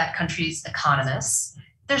do with that country's economists,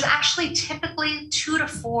 there's actually typically 2 to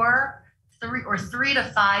 4, 3 to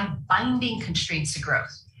 5 binding constraints to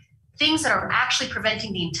growth. Things that are actually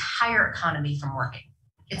preventing the entire economy from working.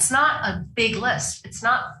 It's not a big list. It's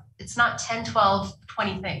not 10, 12,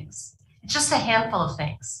 20 things. It's just a handful of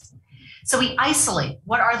things. So we isolate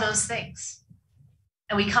what are those things,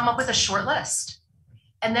 and we come up with a short list.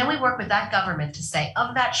 And then we work with that government to say,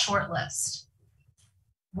 of that short list,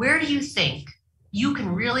 where do you think you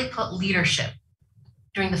can really put leadership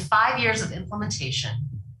during the 5 years of implementation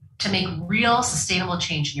to make real sustainable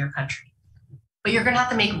change in your country. But you're going to have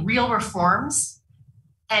to make real reforms,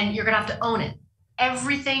 and you're going to have to own it.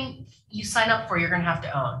 Everything you sign up for, you're going to have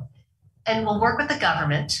to own. And we'll work with the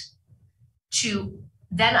government to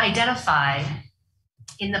then identify,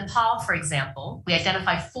 in Nepal, for example, we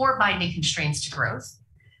identified 4 binding constraints to growth.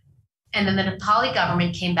 And then the Nepali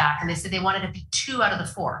government came back and they said they wanted to be 2 out of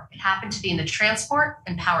the 4. It happened to be in the transport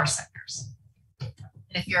and power sectors. And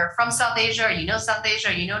if you're from South Asia, or you know South Asia,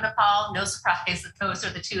 or you know Nepal, no surprise that those are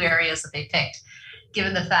the 2 areas that they picked,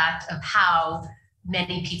 given the fact of how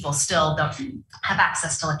many people still don't have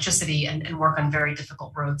access to electricity and work on very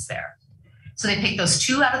difficult roads there. So they picked those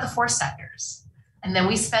 2 out of the 4 sectors. And then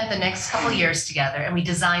we spent the next couple of years together and we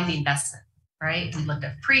designed the investment, right? We looked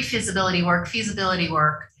at pre-feasibility work, feasibility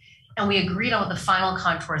work, and we agreed on what the final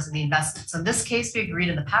contours of the investment. So in this case, we agreed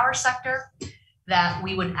in the power sector that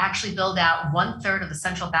we would actually build out 1/3 of the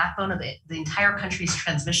central backbone of the entire country's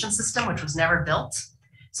transmission system, which was never built,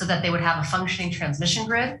 so that they would have a functioning transmission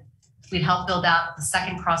grid. We'd help build out the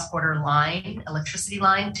second cross-border line, electricity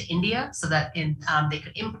line to India, so that they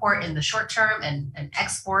could import in the short term and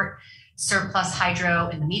export surplus hydro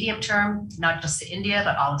in the medium term, not just to India,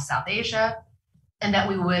 but all of South Asia. And that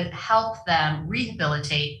we would help them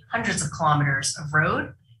rehabilitate hundreds of kilometers of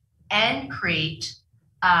road and create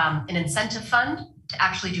an incentive fund to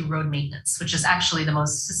actually do road maintenance, which is actually the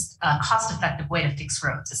most cost-effective way to fix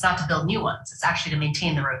roads. It's not to build new ones, it's actually to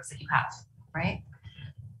maintain the roads that you have, right?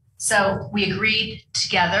 So we agreed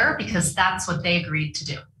together because that's what they agreed to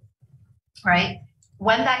do, right?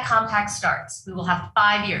 When that compact starts, we will have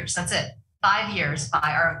 5 years, that's it, 5 years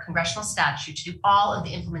by our congressional statute to do all of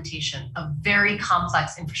the implementation of very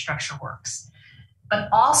complex infrastructure works, but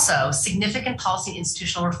also significant policy and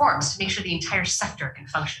institutional reforms to make sure the entire sector can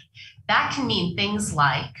function. That can mean things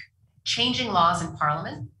like changing laws in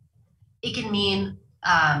parliament. It can mean,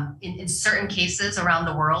 in certain cases around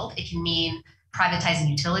the world, it can mean privatizing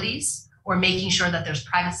utilities or making sure that there's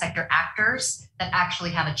private sector actors that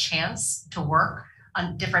actually have a chance to work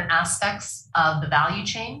on different aspects of the value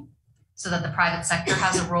chain so that the private sector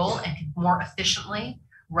has a role and can more efficiently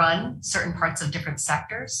run certain parts of different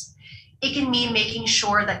sectors. It can mean making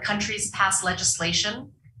sure that countries pass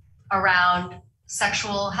legislation around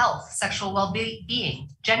sexual health, sexual well-being,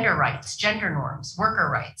 gender rights, gender norms, worker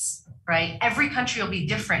rights, right? Every country will be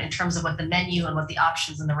different in terms of what the menu and what the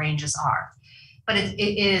options and the ranges are. But it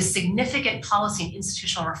is significant policy and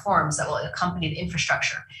institutional reforms that will accompany the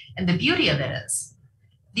infrastructure. And the beauty of it is,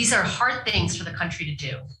 these are hard things for the country to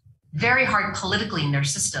do, very hard politically in their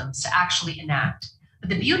systems to actually enact. But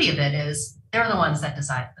the beauty of it is, they're the ones that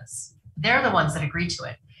decide this. They're the ones that agree to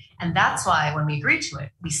it. And that's why when we agree to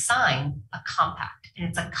it, we sign a compact. And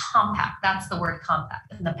it's a compact. That's the word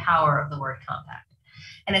compact and the power of the word compact.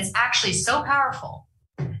 And it's actually so powerful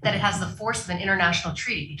that it has the force of an international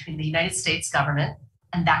treaty between the United States government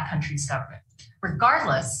and that country's government,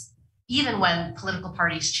 regardless, even when political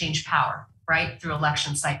parties change power, right, through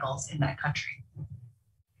election cycles in that country.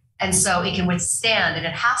 And so it can withstand, and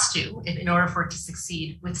it has to, in order for it to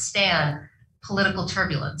succeed, withstand political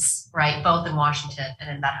turbulence, right, both in Washington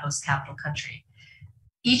and in that host capital country.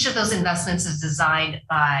 Each of those investments is designed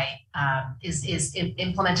by, is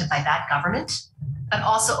implemented by that government, but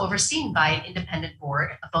also overseen by an independent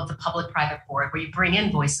board, both the public-private board, where you bring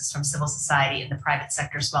in voices from civil society and the private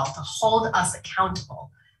sector as well to hold us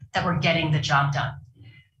accountable that we're getting the job done.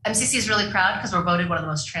 MCC is really proud because we're voted one of the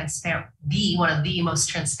most transparent, one of the most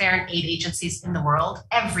transparent aid agencies in the world.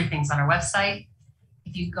 Everything's on our website.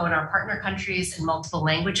 If you go in our partner countries in multiple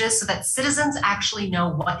languages so that citizens actually know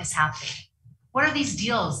what is happening. What are these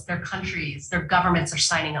deals their countries, their governments are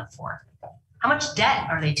signing up for? How much debt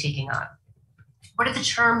are they taking on? What are the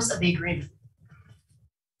terms of the agreement?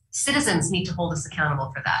 Citizens need to hold us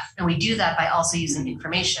accountable for that. And we do that by also using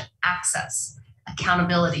information, access,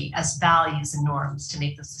 accountability as values and norms to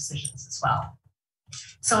make those decisions as well.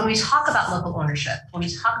 So when we talk about local ownership, when we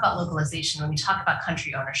talk about localization, when we talk about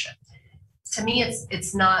country ownership, to me,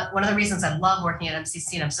 it's not, one of the reasons I love working at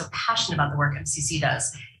MCC and I'm so passionate about the work MCC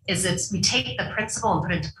does, is we take the principle and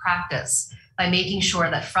put it into practice by making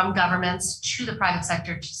sure that from governments to the private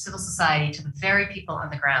sector, to civil society, to the very people on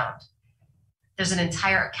the ground, there's an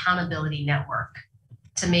entire accountability network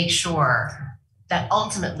to make sure that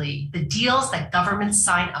ultimately the deals that governments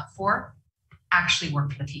sign up for actually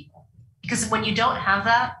work for the people. Because when you don't have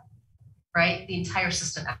that, right, the entire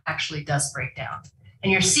system actually does break down.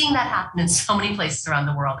 And you're seeing that happen in so many places around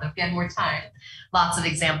the world. If we had more time, lots of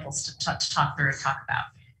examples to talk through and talk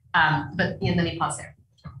about. But Ian, let me pause there.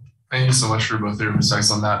 Thank you so much for both your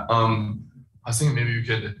perspectives on that. I was thinking maybe we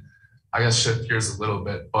could, I guess, shift gears a little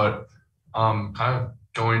bit, but kind of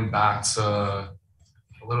going back to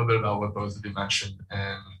a little bit about what both of you mentioned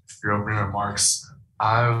in your opening remarks,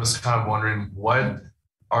 I was kind of wondering what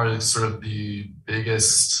are sort of the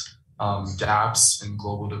biggest gaps in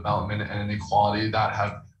global development and inequality that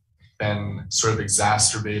have been sort of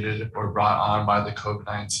exacerbated or brought on by the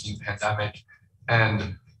COVID-19 pandemic,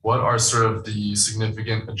 and what are sort of the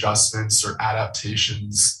significant adjustments or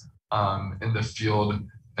adaptations in the field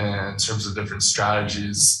in terms of different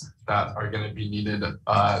strategies that are going to be needed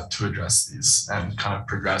to address these and kind of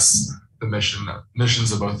progress the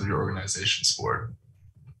missions of both of your organizations forward?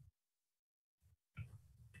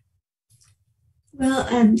 Well,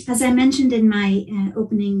 as I mentioned in my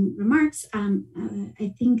opening remarks,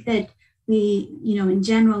 I think that we, in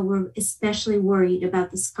general, we're especially worried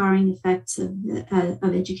about the scarring effects of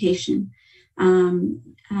education and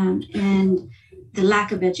the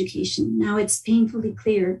lack of education. Now, it's painfully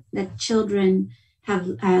clear that children have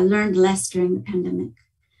learned less during the pandemic.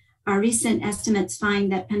 Our recent estimates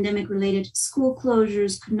find that pandemic-related school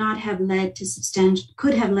closures could have led to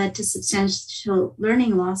substantial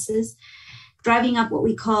learning losses, driving up what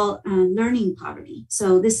we call learning poverty.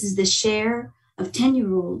 So this is the share of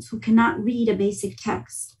 10-year-olds who cannot read a basic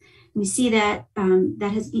text. We see that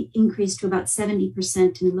that has increased to about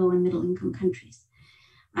 70% in low and middle income countries.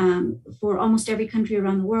 For almost every country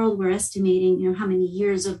around the world, we're estimating how many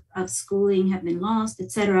years of schooling have been lost,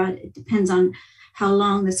 et cetera. It depends on how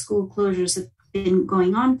long the school closures have been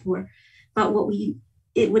going on for. But what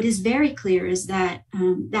is very clear is that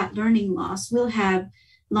that learning loss will have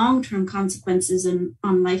long-term consequences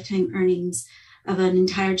on lifetime earnings of an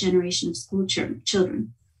entire generation of school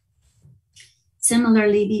children.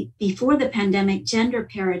 Similarly, before the pandemic, gender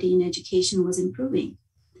parity in education was improving.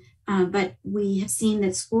 But we have seen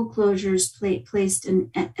that school closures placed an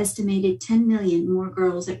estimated 10 million more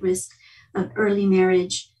girls at risk of early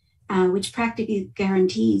marriage, which practically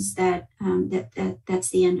guarantees that that's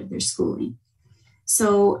the end of their schooling.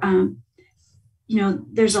 So,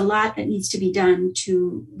 there's a lot that needs to be done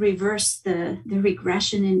to reverse the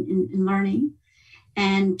regression in learning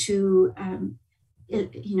and to,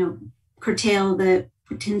 curtail the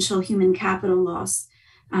potential human capital loss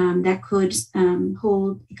that could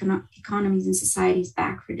hold economies and societies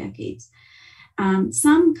back for decades.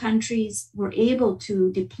 Some countries were able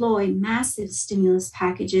to deploy massive stimulus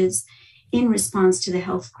packages in response to the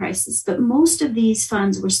health crisis, but most of these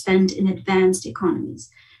funds were spent in advanced economies.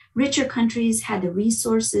 Richer countries had the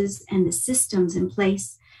resources and the systems in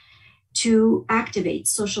place to activate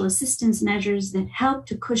social assistance measures that help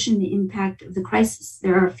to cushion the impact of the crisis.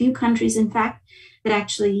 There are a few countries, in fact, that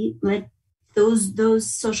actually led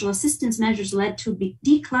those social assistance measures led to big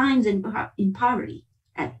declines in poverty,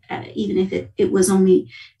 even if it was only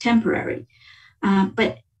temporary.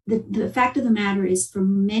 But the fact of the matter is, for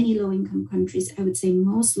many low-income countries, I would say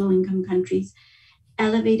most low-income countries,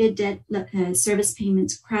 elevated debt service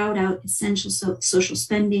payments crowd out essential social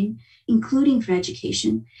spending, including for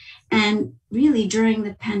education. And really, during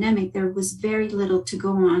the pandemic, there was very little to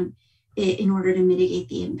go on in order to mitigate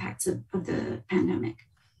the impacts of the pandemic.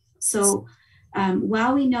 So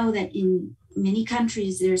while we know that in many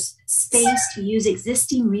countries there's space to use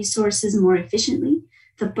existing resources more efficiently,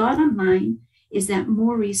 the bottom line is that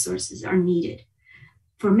more resources are needed.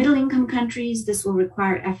 For middle-income countries, this will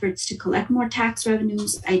require efforts to collect more tax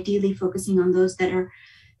revenues, ideally focusing on those that are,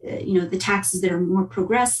 the taxes that are more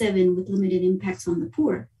progressive and with limited impacts on the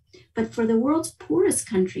poor. But for the world's poorest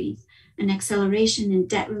countries, an acceleration in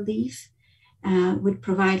debt relief would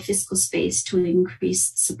provide fiscal space to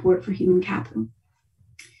increase support for human capital.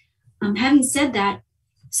 Having said that,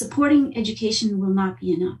 supporting education will not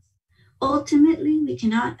be enough. Ultimately, we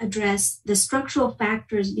cannot address the structural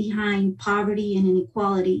factors behind poverty and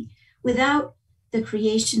inequality without the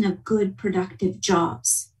creation of good, productive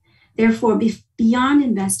jobs. Therefore, beyond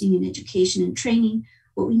investing in education and training,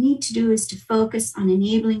 what we need to do is to focus on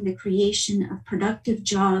enabling the creation of productive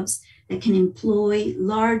jobs that can employ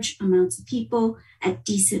large amounts of people at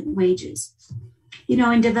decent wages.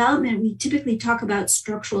 In development, we typically talk about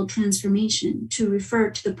structural transformation to refer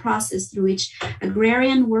to the process through which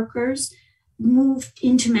agrarian workers moved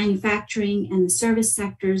into manufacturing and the service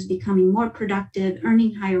sectors, becoming more productive,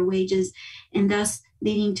 earning higher wages, and thus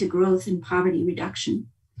leading to growth and poverty reduction.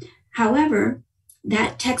 However,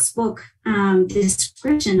 that textbook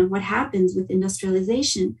description of what happens with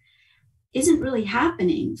industrialization isn't really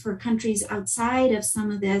happening for countries outside of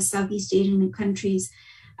some of the Southeast Asian countries.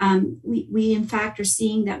 We in fact are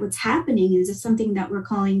seeing that what's happening is something that we're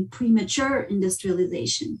calling premature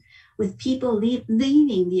industrialization, with people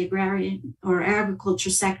leaving the agrarian or agriculture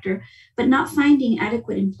sector, but not finding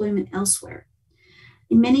adequate employment elsewhere.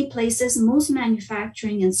 In many places, most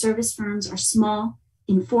manufacturing and service firms are small,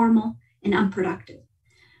 informal, and unproductive.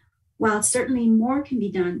 While certainly more can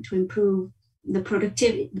be done to improve the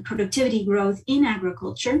productivity growth in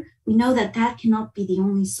agriculture, we know that that cannot be the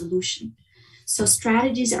only solution. So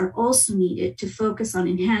strategies are also needed to focus on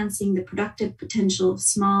enhancing the productive potential of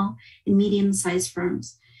small and medium-sized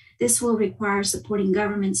firms. This will require supporting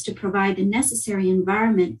governments to provide the necessary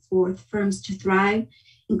environment for firms to thrive,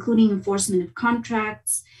 including enforcement of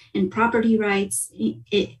contracts and property rights,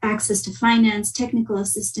 access to finance, technical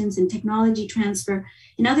assistance, and technology transfer,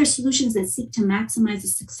 and other solutions that seek to maximize the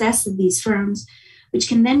success of these firms, which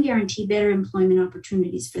can then guarantee better employment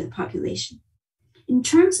opportunities for the population. In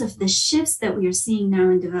terms of the shifts that we are seeing now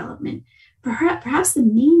in development, perhaps the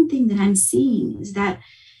main thing that I'm seeing is that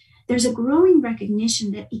there's a growing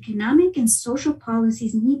recognition that economic and social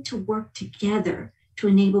policies need to work together to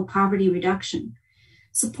enable poverty reduction.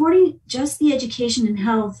 Supporting just the education and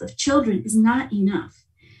health of children is not enough.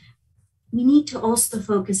 We need to also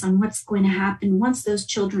focus on what's going to happen once those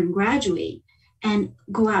children graduate and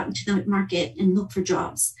go out into the market and look for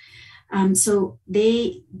jobs. So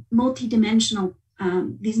these multidimensional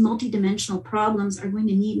problems are going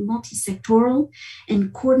to need multi-sectoral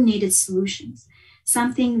and coordinated solutions.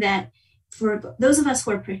 Something that for those of us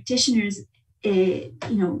who are practitioners, we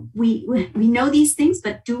know these things,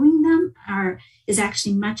 but doing them is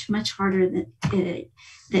actually much harder than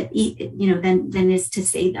is to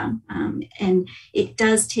say them. And it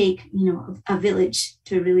does take a village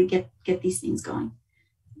to really get these things going.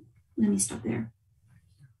 Let me stop there.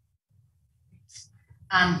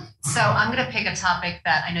 So I'm going to pick a topic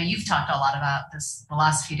that I know you've talked a lot about this the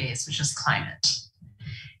last few days, which is climate.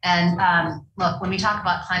 And look, when we talk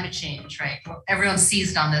about climate change, right, everyone's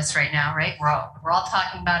seized on this right now, right? We're all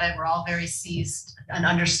talking about it. We're all very seized and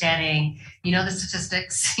understanding, the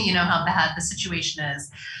statistics, how bad the situation is.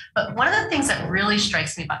 But one of the things that really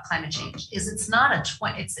strikes me about climate change is it's not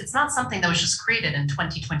something that was just created in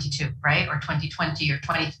 2022, right? Or 2020 or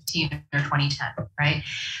 2015 or 2010, right?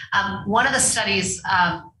 One of the studies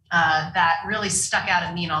that really stuck out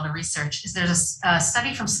at me in all the research is there's a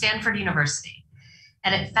study from Stanford University.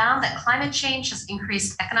 And it found that climate change has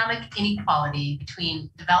increased economic inequality between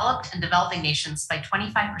developed and developing nations by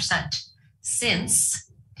 25% since,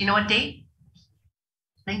 do you know what date?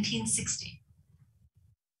 1960.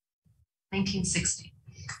 1960.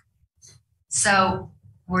 So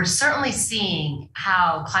we're certainly seeing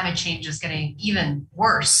how climate change is getting even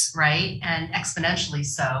worse, right? And exponentially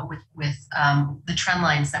so with the trend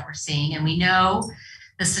lines that we're seeing. And we know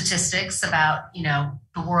the statistics about,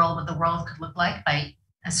 what the world could look like by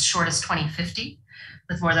as short as 2050,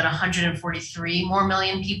 with more than 143 more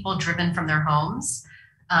million people driven from their homes,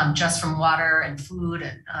 just from water and food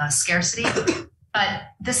and scarcity. But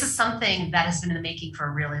this is something that has been in the making for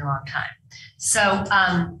a really long time. So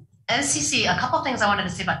NCC, a couple of things I wanted to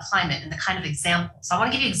say about climate and the kind of examples. So I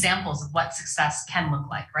want to give you examples of what success can look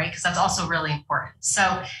like, right? Because that's also really important. So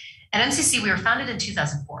at NCC, we were founded in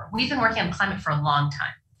 2004. We've been working on climate for a long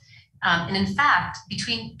time. And in fact,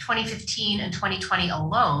 between 2015 and 2020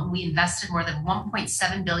 alone, we invested more than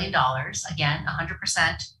 $1.7 billion, again,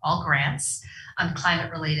 100% all grants, on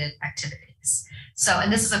climate-related activities. So,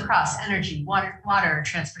 and this is across energy, water,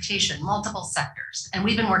 transportation, multiple sectors. And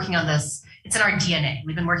we've been working on this, it's in our DNA.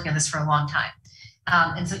 We've been working on this for a long time.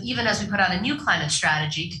 And so even as we put out a new climate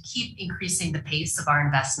strategy to keep increasing the pace of our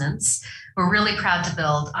investments, we're really proud to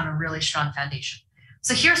build on a really strong foundation.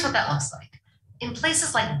 So here's what that looks like. In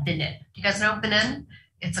places like Benin, you guys know Benin?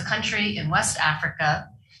 It's a country in West Africa.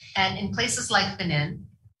 And in places like Benin,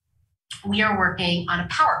 we are working on a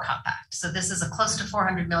power compact. So this is a close to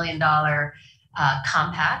 $400 million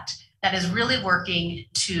compact that is really working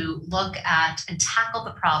to look at and tackle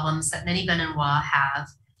the problems that many Beninois have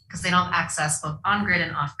because they don't have access both on-grid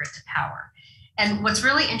and off-grid to power. And what's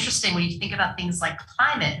really interesting when you think about things like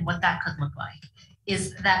climate and what that could look like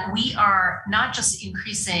is that we are not just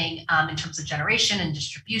increasing in terms of generation and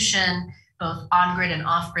distribution, both on-grid and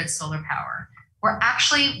off-grid solar power. We're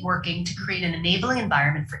actually working to create an enabling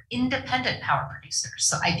environment for independent power producers,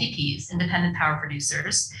 so IPPs, independent power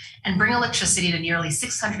producers, and bring electricity to nearly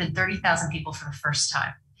 630,000 people for the first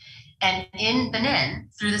time. And in Benin,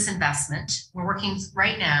 through this investment, we're working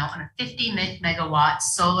right now on a 50 megawatt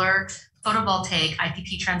solar photovoltaic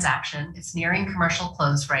IPP transaction. It's nearing commercial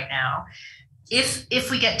close right now. If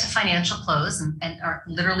we get to financial close and are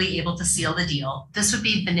literally able to seal the deal, this would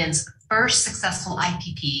be Benin's first successful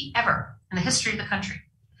IPP ever in the history of the country,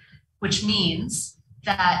 which means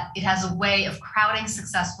that it has a way of crowding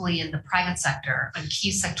successfully in the private sector on key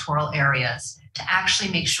sectoral areas to actually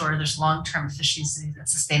make sure there's long-term efficiencies and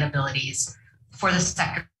sustainabilities for the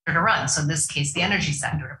sector to run. So in this case, the energy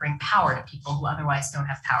sector, to bring power to people who otherwise don't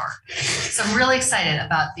have power. So I'm really excited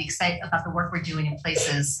about the work we're doing in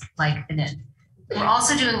places like Benin. We're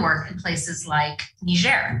also doing work in places like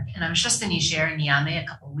Niger. And I was just in Niger, in Niamey, a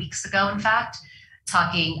couple of weeks ago, in fact,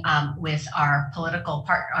 talking with our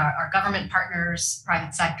our government partners,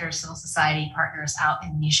 private sector, civil society partners out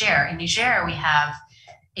in Niger. In Niger, we have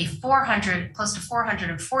a close to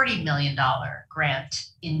 $440 million grant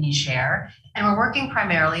in Niger. And we're working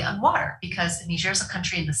primarily on water because Niger is a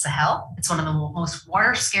country in the Sahel. It's one of the most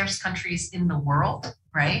water scarce countries in the world,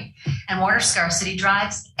 right? And water scarcity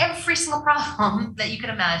drives every single problem that you can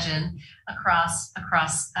imagine across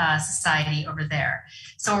society over there.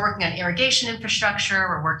 So we're working on irrigation infrastructure,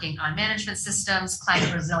 we're working on management systems,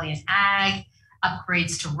 climate resilient ag,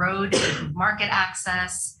 upgrades to road to improve market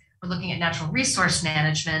access. We're looking at natural resource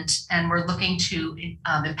management, and we're looking to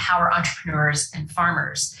empower entrepreneurs and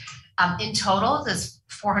farmers. In total, this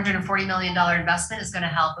 $440 million investment is going to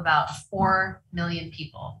help about 4 million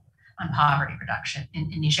people on poverty reduction in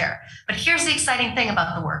Niger. But here's the exciting thing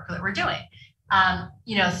about the work that we're doing.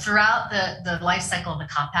 Throughout the life cycle of the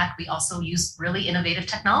compact, we also use really innovative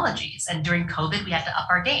technologies. And during COVID, we had to up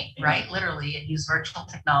our game, right? Literally, and use virtual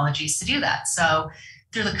technologies to do that. So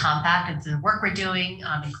through the compact and through the work we're doing,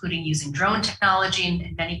 including using drone technology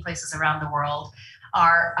in many places around the world,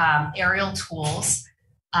 our aerial tools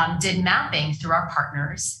did mapping through our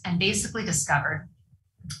partners and basically discovered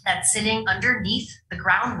that sitting underneath the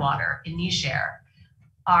groundwater in Niger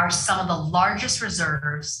are some of the largest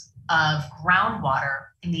reserves of groundwater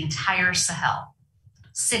in the entire Sahel,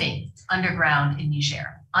 sitting underground in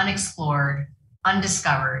Niger, unexplored,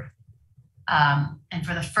 undiscovered. And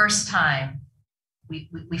for the first time,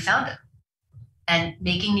 we found it. And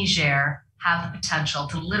making Niger have the potential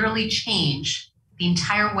to literally change the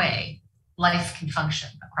entire way life can function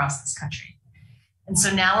across this country. And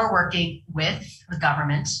so now we're working with the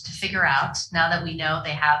government to figure out, now that we know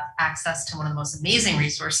they have access to one of the most amazing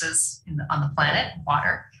resources on the planet,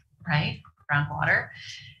 water, right? Groundwater,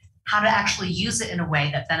 how to actually use it in a way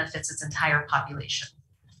that benefits its entire population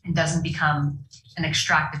and doesn't become an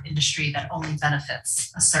extractive industry that only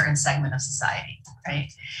benefits a certain segment of society,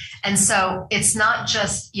 right? And so it's not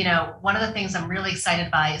just, one of the things I'm really excited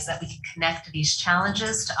by is that we can connect these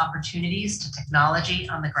challenges to opportunities, to technology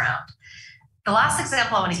on the ground. The last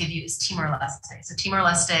example I want to give you is Timor-Leste. So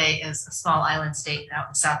Timor-Leste is a small island state out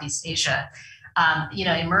in Southeast Asia.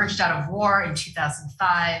 Emerged out of war in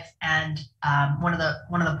 2005, and one of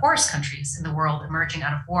the poorest countries in the world, emerging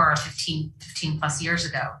out of war 15 plus years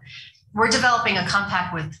ago. We're developing a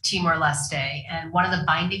compact with Timor-Leste, and one of the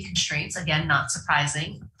binding constraints, again, not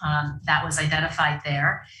surprising, that was identified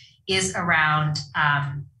there, is around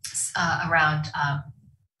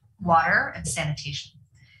water and sanitation.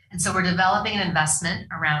 And so we're developing an investment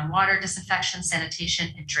around water disinfection,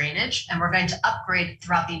 sanitation, and drainage. And we're going to upgrade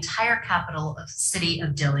throughout the entire capital of the city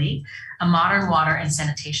of Dili, a modern water and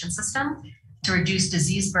sanitation system to reduce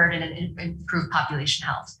disease burden and improve population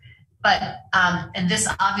health. But, and this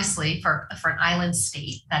obviously for an island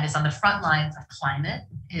state that is on the front lines of climate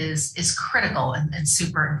is critical and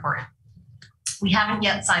super important. We haven't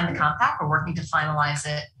yet signed the compact. We're working to finalize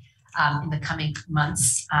it in the coming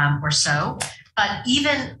months or so. But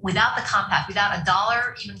even without the compact, without a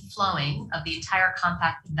dollar even flowing of the entire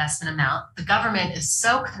compact investment amount, the government is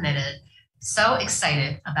so committed, so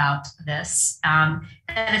excited about this. And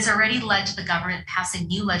it's already led to the government passing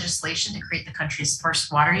new legislation to create the country's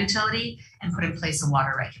first water utility and put in place a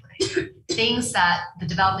water regulator. Things that the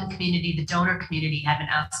development community, the donor community had been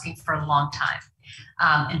asking for a long time.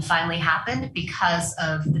 And finally happened because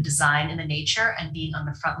of the design and the nature and being on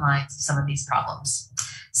the front lines of some of these problems.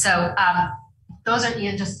 So those are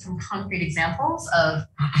just some concrete examples of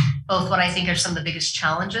both what I think are some of the biggest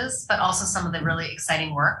challenges, but also some of the really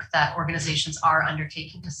exciting work that organizations are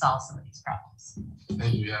undertaking to solve some of these problems.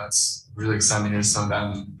 Thank you. Yeah, it's really exciting to hear some of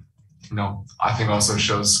that. And, I think also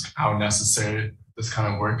shows how necessary this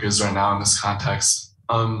kind of work is right now in this context.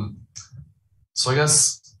 So I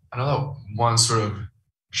guess I know that one sort of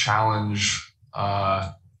challenge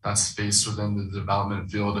that's faced within the development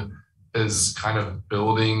field is kind of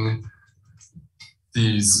building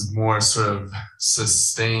these more sort of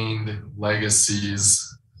sustained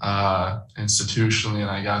legacies institutionally and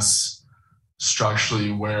I guess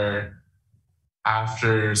structurally, where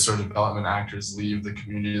after sort of development actors leave, the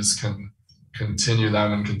communities can continue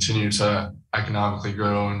them and continue to economically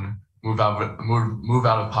grow and move out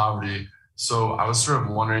of poverty. So I was sort of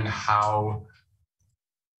wondering how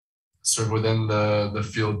sort of within the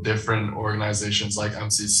field, different organizations like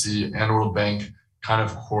MCC and World Bank kind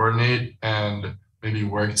of coordinate and maybe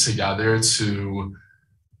work together to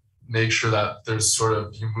make sure that there's sort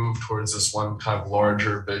of, you move towards this one kind of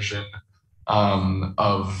larger vision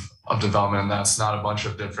of development that's not a bunch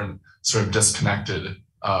of different sort of disconnected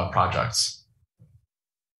projects?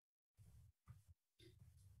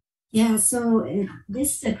 Yeah, so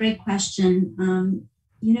this is a great question.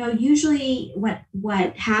 Usually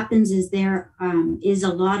what happens is there is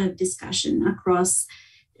a lot of discussion across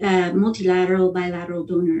multilateral, bilateral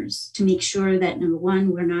donors to make sure that, number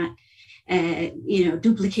one, we're not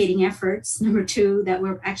duplicating efforts. Number two, that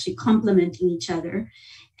we're actually complementing each other.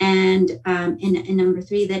 And number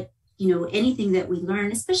three, that, anything that we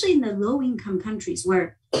learn, especially in the low income countries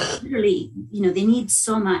where literally, they need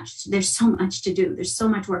so much, there's so much to do, there's so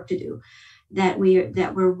much work to do, that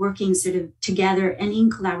we're working sort of together and in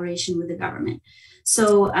collaboration with the government.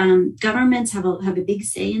 So governments have a big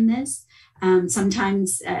say in this.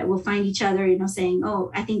 Sometimes we'll find each other, saying, "Oh,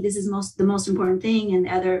 I think this is the most important thing," and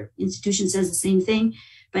the other institution says the same thing.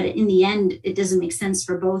 But in the end, it doesn't make sense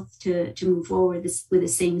for both to move forward with the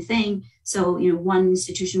same thing. So, one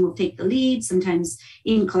institution will take the lead. Sometimes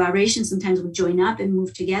in collaboration, sometimes we'll join up and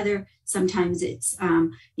move together. Sometimes it's,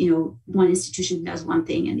 one institution does one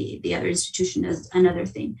thing and the other institution does another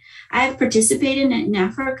thing. I have participated in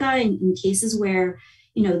Africa in cases where,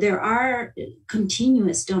 there are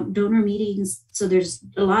continuous donor meetings. So there's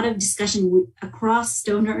a lot of discussion across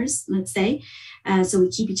donors, let's say. So we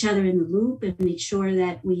keep each other in the loop and make sure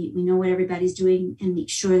that we know what everybody's doing and make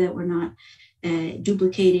sure that we're not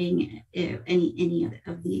duplicating any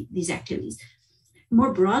of these activities.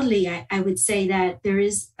 More broadly, I would say that there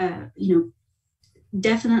is,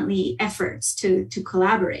 definitely efforts to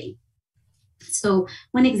collaborate. So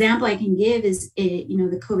one example I can give is,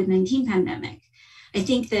 the COVID-19 pandemic. I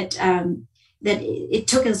think that it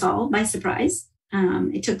took us all by surprise.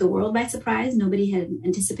 It took the world by surprise. Nobody had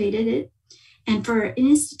anticipated it. And for an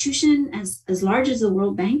institution as large as the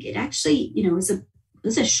World Bank, it actually,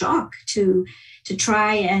 was a shock to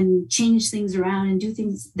try and change things around and do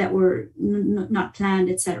things that were not planned,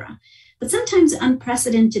 et cetera. But sometimes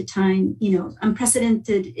unprecedented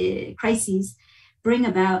crises bring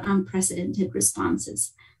about unprecedented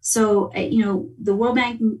responses. So, the World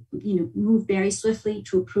Bank, moved very swiftly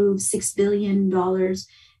to approve $6 billion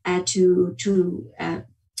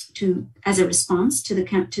as a response to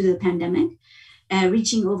the pandemic,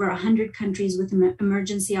 reaching over 100 countries with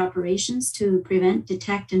emergency operations to prevent,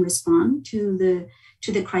 detect, and respond to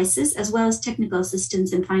the crisis, as well as technical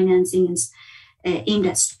assistance and financing aimed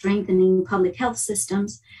at strengthening public health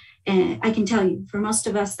systems. I can tell you, for most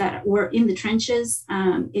of us that were in the trenches,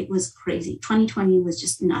 it was crazy. 2020 was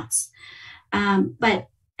just nuts. But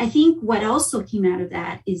I think what also came out of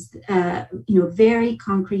that is, very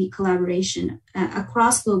concrete collaboration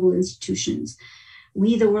across global institutions.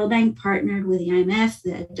 We, the World Bank, partnered with the IMF,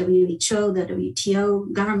 the WHO, the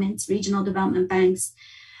WTO, governments, regional development banks,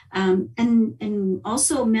 and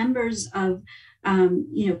also members of,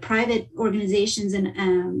 private organizations and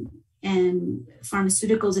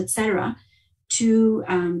pharmaceuticals, et cetera, to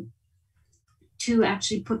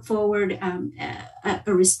actually put forward a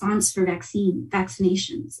response for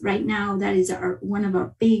vaccinations. Right now, that is one of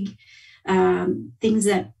our big things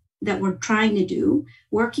that we're trying to do,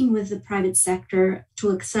 working with the private sector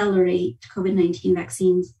to accelerate COVID-19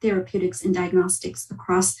 vaccines, therapeutics, and diagnostics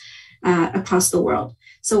across the world.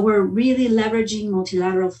 So we're really leveraging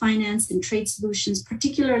multilateral finance and trade solutions,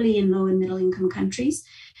 particularly in low and middle income countries.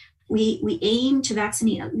 We aim to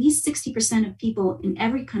vaccinate at least 60% of people in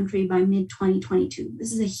every country by mid-2022.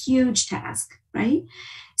 This is a huge task, right?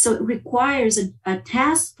 So it requires a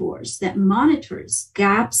task force that monitors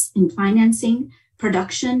gaps in financing,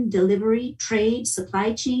 production, delivery, trade,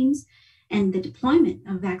 supply chains, and the deployment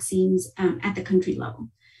of vaccines at the country level.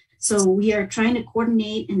 So we are trying to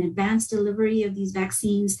coordinate an advanced delivery of these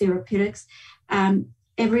vaccines, therapeutics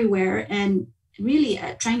everywhere, and really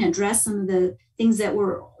trying to address some of the things that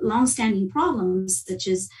were longstanding problems, such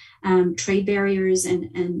as trade barriers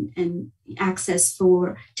and access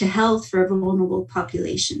to health for vulnerable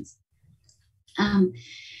populations.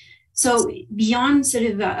 So beyond sort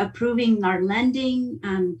of approving our lending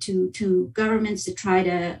to governments to try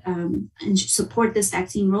to support this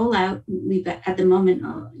vaccine rollout, we've at the moment,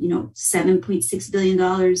 $7.6 billion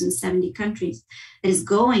in 70 countries that is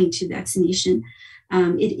going to vaccination.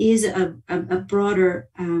 It is a broader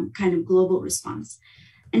kind of global response.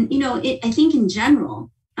 And, I think in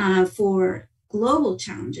general, for global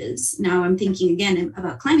challenges, now I'm thinking again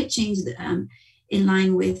about climate change in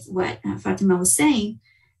line with what Fatima was saying,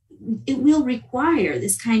 it will require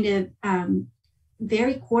this kind of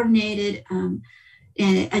very coordinated and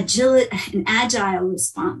agile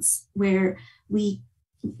response where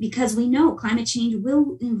because we know climate change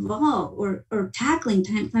will involve, or tackling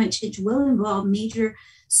climate change will involve major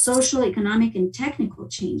social, economic, and technical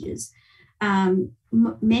changes,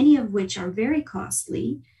 many of which are very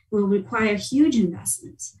costly, will require huge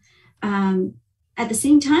investments. At the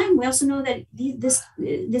same time, we also know that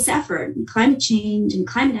this effort, climate change and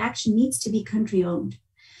climate action, needs to be country owned.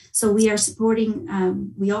 So we are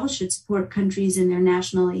supporting, we all should support countries in their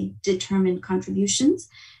nationally determined contributions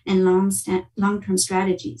and long-term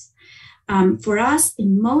strategies. For us,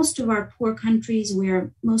 in most of our poor countries,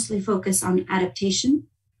 we're mostly focused on adaptation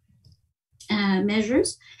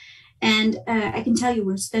measures. And I can tell you,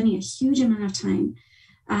 we're spending a huge amount of time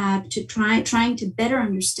trying to better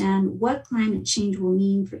understand what climate change will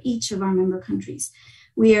mean for each of our member countries.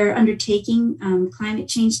 We are undertaking climate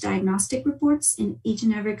change diagnostic reports in each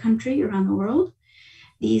and every country around the world.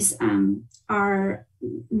 These are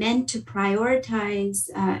meant to prioritize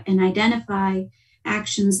and identify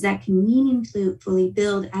actions that can meaningfully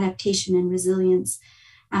build adaptation and resilience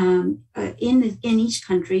in each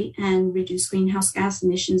country and reduce greenhouse gas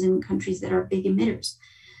emissions in countries that are big emitters.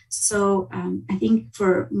 So I think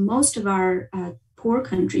for most of our poor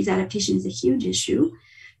countries, adaptation is a huge issue.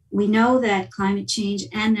 We know that climate change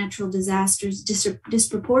and natural disasters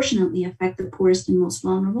disproportionately affect the poorest and most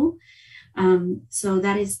vulnerable. So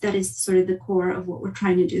that is sort of the core of what we're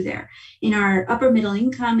trying to do there. In our upper middle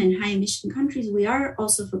income and high emission countries, we are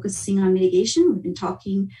also focusing on mitigation. We've been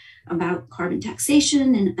talking about carbon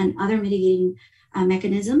taxation and other mitigating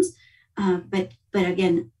mechanisms. But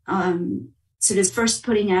again, sort of first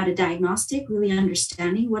putting out a diagnostic, really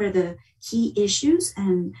understanding what are the key issues,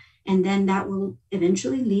 and then that will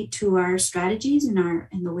eventually lead to our strategies and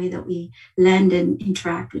the way that we lend and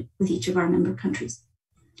interact with each of our member countries.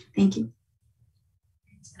 Thank you.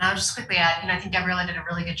 And I'll just quickly add, I think Gabriela did a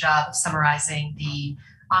really good job of summarizing the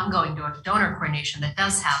ongoing donor coordination that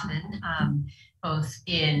does happen, both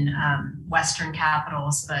in Western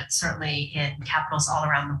capitals, but certainly in capitals all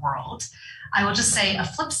around the world. I will just say a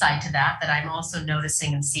flip side to that I'm also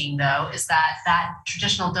noticing and seeing, though, is that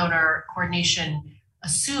traditional donor coordination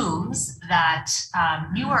assumes that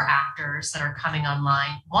newer actors that are coming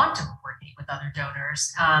online want to coordinate with other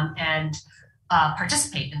donors and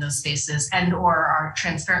participate in those spaces and or are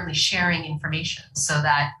transparently sharing information so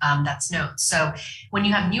that that's known. So when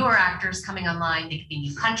you have newer actors coming online, they could be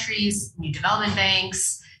new countries, new development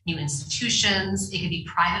banks, new institutions, it could be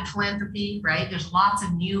private philanthropy, right? There's lots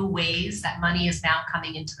of new ways that money is now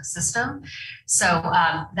coming into the system. So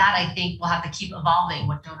that I think will have to keep evolving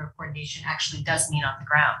what donor coordination actually does mean on the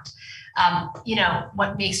ground.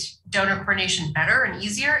 What makes donor coordination better and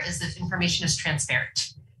easier is if information is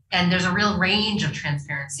transparent. And there's a real range of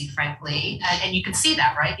transparency, frankly. And you can see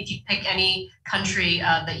that, right? If you pick any country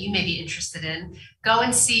that you may be interested in, go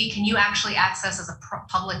and see, can you actually access as a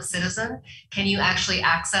public citizen? Can you actually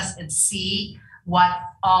access and see what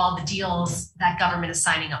all the deals that government is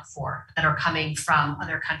signing up for that are coming from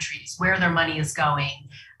other countries, where their money is going,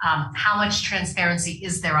 how much transparency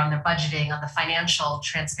is there on their budgeting, on the financial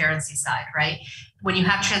transparency side, right? When you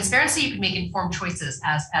have transparency, you can make informed choices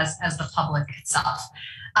as the public itself.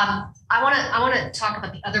 I want to talk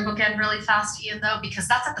about the other bookend really fast, Ian, though, because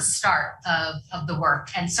that's at the start of the work.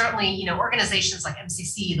 And certainly, organizations like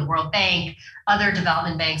MCC, the World Bank, other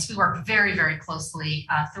development banks, we work very, very closely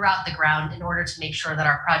throughout the ground in order to make sure that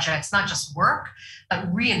our projects not just work, but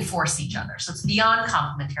reinforce each other. So it's beyond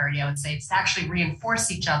complementarity, I would say. It's to actually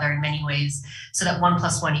reinforce each other in many ways so that 1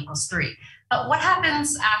 + 1 = 3. But what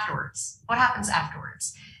happens afterwards? What happens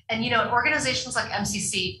afterwards? And, organizations like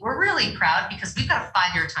MCC, we're really proud because we've got a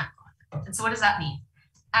 5-year timeline. And so what does that mean?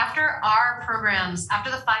 After our programs,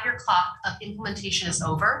 after the 5-year clock of implementation is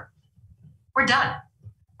over, we're done.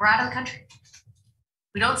 We're out of the country.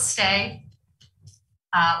 We don't stay.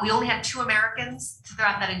 We only have 2 Americans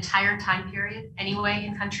throughout that entire time period anyway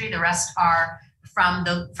in country. The rest are from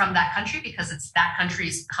that country because it's that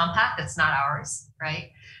country's compact. It's not ours,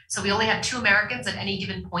 right? So we only have 2 Americans at any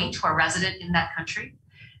given point who are resident in that country.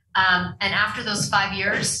 And after those 5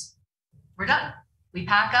 years, we're done. We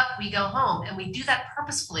pack up, we go home, and we do that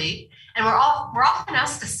purposefully. And we're often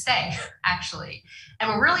asked to stay, actually. And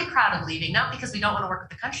we're really proud of leaving, not because we don't want to work with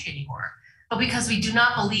the country anymore, but because we do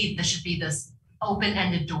not believe there should be this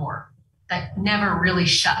open-ended door that never really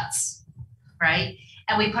shuts, right?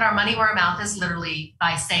 And we put our money where our mouth is, literally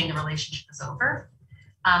by saying the relationship is over,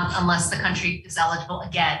 unless the country is eligible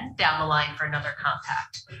again down the line for another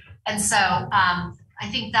compact. And so I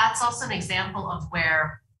think that's also an example of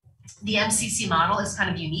where the MCC model is kind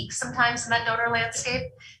of unique sometimes in that donor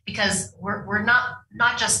landscape, because we're not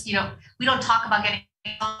just, we don't talk about getting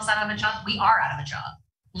out of a job. We are out of a job.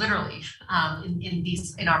 literally,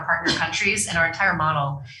 in our partner countries, and our entire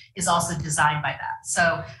model is also designed by that.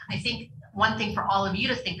 So I think one thing for all of you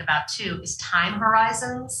to think about too is time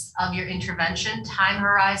horizons of your intervention, time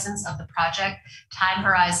horizons of the project, time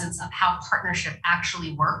horizons of how partnership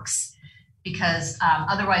actually works, because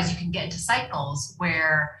otherwise you can get into cycles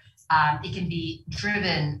where it can be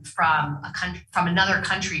driven from another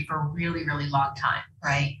country for a really, really long time,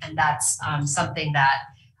 right? And that's something that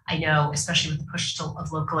I know, especially with the push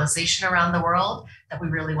of localization around the world, that we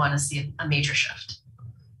really want to see a major shift.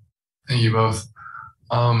 Thank you both.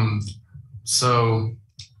 So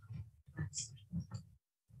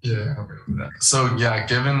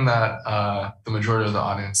given that the majority of the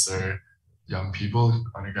audience are young people,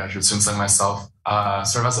 undergraduate students like myself,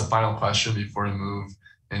 sort of as a final question before we move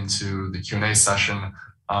into the Q&A session,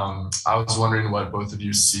 I was wondering what both of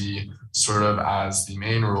you see sort of as the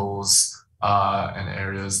main roles and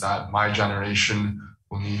areas that my generation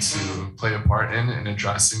will need to play a part in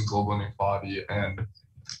addressing global inequality and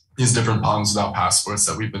these different problems without passports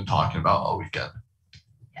that we've been talking about all weekend.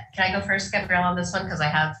 Yeah. Can I go first, Gabrielle, on this one? Because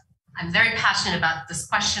I'm very passionate about this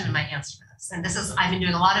question and my answer to this. And I've been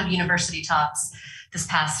doing a lot of university talks this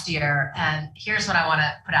past year, and here's what I want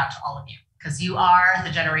to put out to all of you, because you are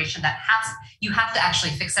the generation that you have to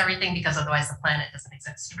actually fix everything, because otherwise the planet doesn't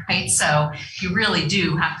exist, right? So you really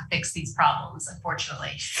do have to fix these problems,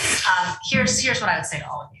 unfortunately. Here's what I would say to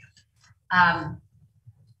all of you.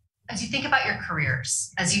 As you think about your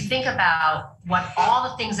careers, as you think about what all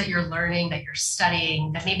the things that you're learning, that you're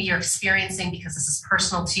studying, that maybe you're experiencing because this is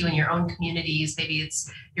personal to you in your own communities, maybe it's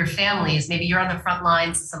your families, maybe you're on the front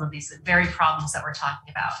lines of some of these very problems that we're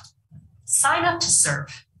talking about, sign up to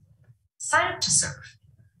serve. Sign up to serve.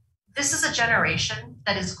 This is a generation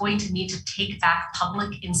that is going to need to take back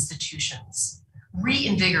public institutions,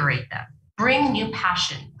 reinvigorate them, bring new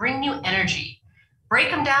passion, bring new energy, break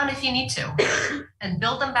them down if you need to, and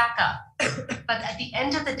build them back up. But at the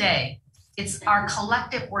end of the day, it's our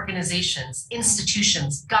collective organizations,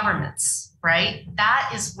 institutions, governments, right?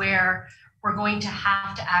 That is where we're going to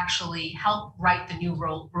have to actually help write the new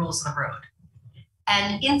rules of the road.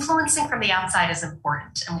 And influencing from the outside is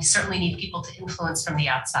important, and we certainly need people to influence from the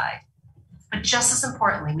outside. But just as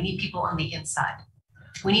importantly, we need people on the inside.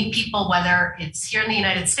 We need people, whether it's here in the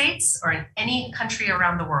United States or in any country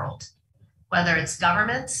around the world, whether it's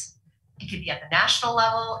government, it could be at the national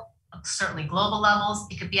level, certainly global levels,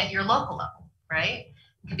 it could be at your local level, right?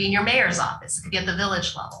 It could be in your mayor's office, it could be at the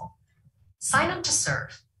village level. Sign up to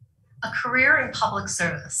serve. A career in public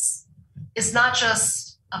service is not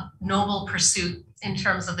just a noble pursuit in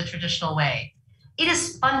terms of the traditional way. It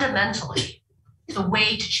is fundamentally the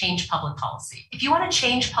way to change public policy. If you want to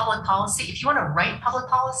change public policy, if you want to write public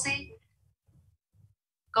policy,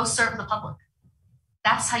 go serve the public.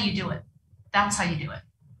 That's how you do it. That's how you do it.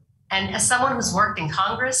 And as someone who's worked in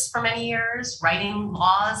Congress for many years, writing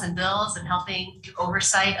laws and bills and helping do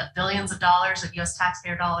oversight of billions of dollars of US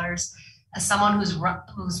taxpayer dollars, as someone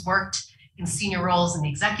who's worked in senior roles in the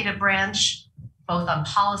executive branch, both on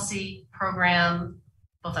policy, program,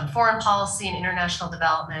 both on foreign policy and international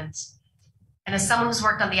development, and as someone who's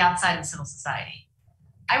worked on the outside in civil society,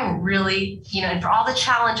 I'm really, and for all the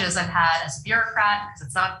challenges I've had as a bureaucrat, because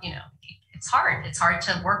it's not, it's hard. It's hard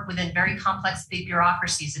to work within very complex, big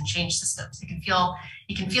bureaucracies and change systems. It can feel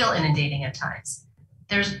inundating at times.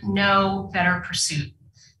 There's no better pursuit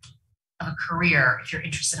of a career if you're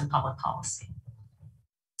interested in public policy.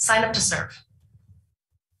 Sign up to serve.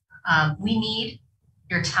 We need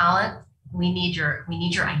your talent. We need your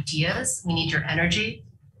ideas. We need your energy.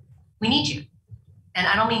 We need you. And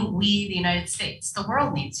I don't mean we, the United States. The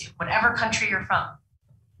world needs you, whatever country you're from.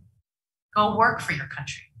 Go work for your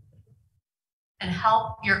country and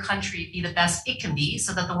help your country be the best it can be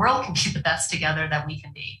so that the world can be the best together that we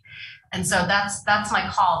can be. And so that's my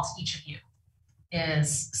call to each of you,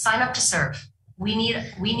 is sign up to serve. We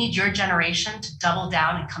need your generation to double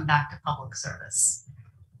down and come back to public service,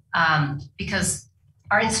 because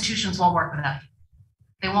our institutions won't work without you.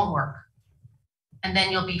 They won't work. And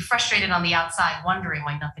then you'll be frustrated on the outside, wondering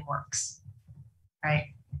why nothing works,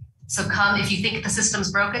 right? So come, if you think the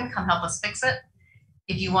system's broken, come help us fix it.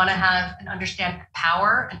 If you want to have and understand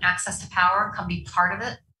power and access to power, come be part of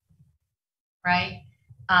it, right?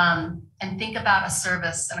 And think about a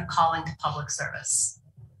service and a calling to public service.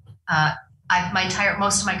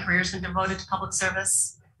 Most of my career has been devoted to public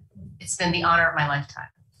service. It's been the honor of my lifetime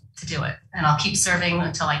to do it, and I'll keep serving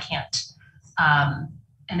until I can't.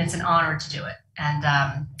 And it's an honor to do it. And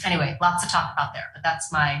anyway, lots to talk about there, but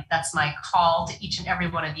that's my call to each and every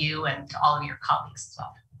one of you and to all of your colleagues as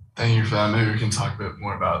well. Thank you for that. Maybe we can talk a bit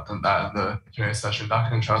more about that in the Q&A session.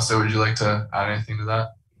 Dr. Entrauste, would you like to add anything to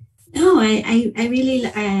that? No, I really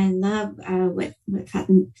love what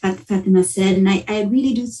Fatima said, and I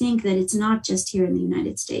really do think that it's not just here in the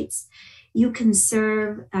United States. You can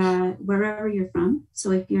serve wherever you're from.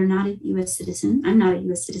 So if you're not a U.S. citizen, I'm not a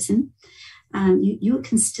U.S. citizen, you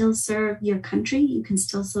can still serve your country. You can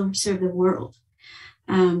still serve the world.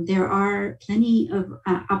 There are plenty of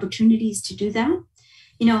opportunities to do that.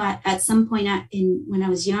 You know, at some point when I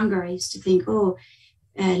was younger, I used to think, oh,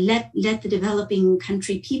 let the developing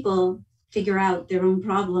country people figure out their own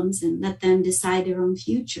problems and let them decide their own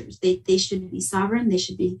futures. They should be sovereign. They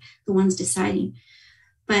should be the ones deciding.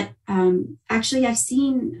 But actually, I've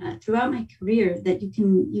seen throughout my career that you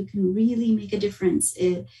can really make a difference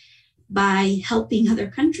by helping other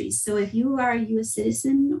countries. So if you are a U.S.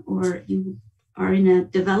 citizen, or you are in a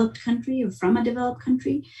developed country or from a developed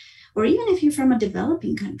country, or even if you're from a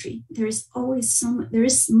developing country, there is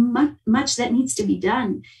much that needs to be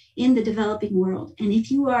done in the developing world. And if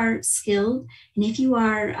you are skilled and if you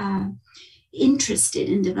are interested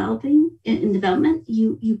in development,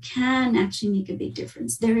 you can actually make a big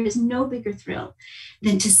difference. There is no bigger thrill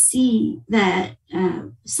than to see that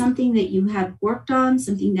something that you have worked on,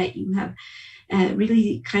 something that you have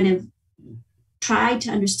really kind of tried to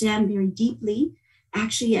understand very deeply,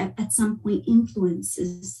 actually at some point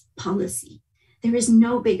influences policy. There is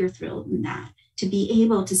no bigger thrill than that, to be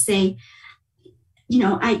able to say, you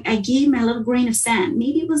know, I gave my little grain of sand.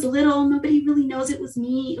 Maybe it was little, nobody really knows it was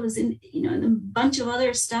me. It was in a bunch of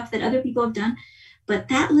other stuff that other people have done. But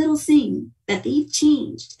that little thing that they've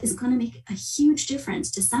changed is going to make a huge difference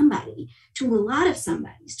to somebody, to a lot of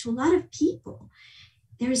somebodies, to a lot of people.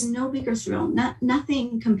 There is no bigger thrill.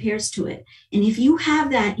 Nothing compares to it. And if you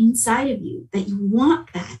have that inside of you, that you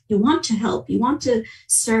want to help, you want to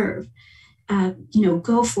serve,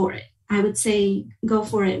 go for it. I would say go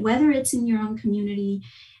for it, whether it's in your own community,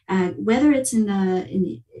 whether it's in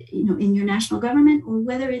your national government, or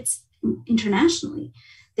whether it's internationally.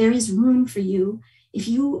 There is room for you. If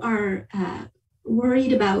you are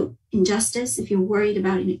worried about injustice, if you're worried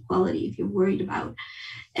about inequality, if you're worried about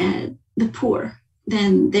the poor,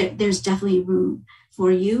 then there's definitely room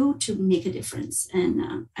for you to make a difference.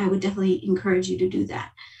 And I would definitely encourage you to do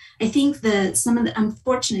that. I think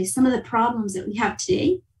unfortunately, some of the problems that we have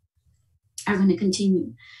today are going to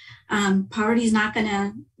continue. Poverty is not going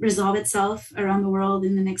to resolve itself around the world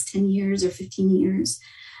in the next 10 years or 15 years.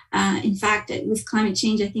 In fact, with climate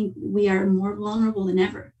change, I think we are more vulnerable than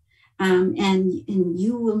ever. And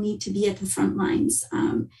you will need to be at the front lines,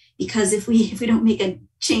 because if we don't make a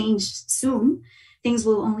change soon, things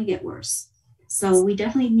will only get worse. So we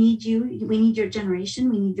definitely need you. We need your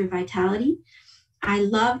generation. We need your vitality. I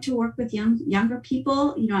love to work with younger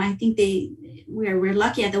people. You know, I think we're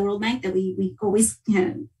lucky at the World Bank that we always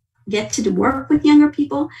get to work with younger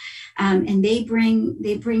people, and they bring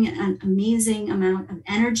an amazing amount of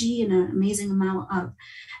energy and an amazing amount of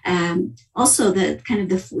also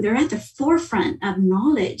they're at the forefront of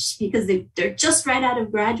knowledge, because they're just right out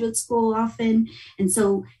of graduate school often, and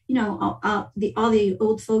so all the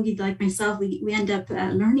old fogies like myself, we end up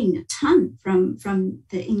learning a ton from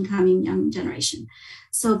the incoming young generation.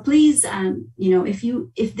 So please,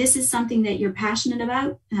 if this is something that you're passionate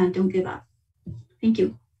about, don't give up. Thank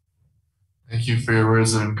you. Thank you for your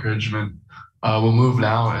words of encouragement. We'll move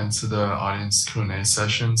now into the audience Q&A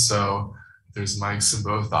session. So there's mics in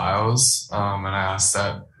both aisles, and I ask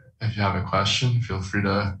that if you have a question, feel free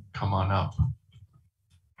to come on up.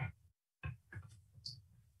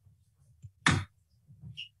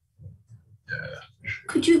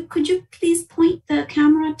 Could you please point the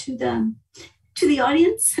camera to the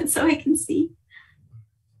audience so I can see?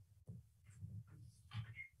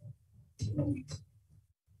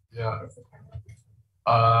 Yeah.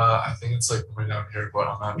 I think it's like way down here, but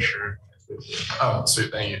I'm not sure. Oh,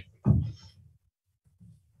 sweet, thank you. Do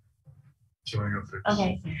you want to go through?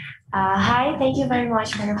 Okay. Hi, thank you very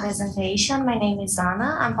much for the presentation. My name is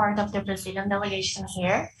Anna. I'm part of the Brazilian delegation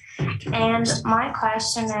here. And my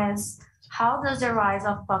question is, how does the rise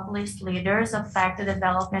of populist leaders affect the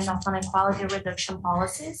development of inequality reduction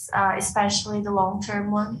policies, especially the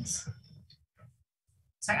long-term ones?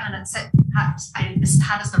 Sorry, Anna,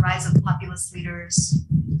 how does the rise of populist leaders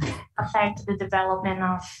affect the development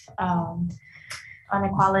of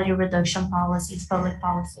inequality reduction policies, public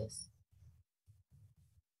policies?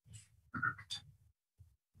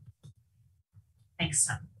 Thanks.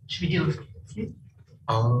 Should we do it?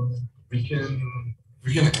 We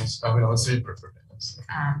can answer. I mean, let's see. Because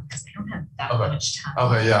I don't have that much time.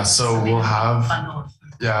 Okay, yeah. So we'll have. Bundle.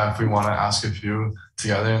 Yeah, if we want to ask a few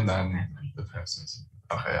together, and then the passes.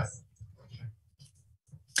 Okay. Yeah.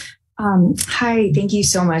 Hi, thank you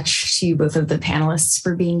so much to both of the panelists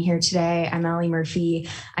for being here today. I'm Allie Murphy.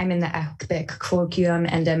 I'm in the EPIC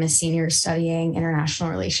colloquium and I'm a senior studying international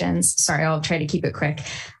relations. Sorry, I'll try to keep it quick.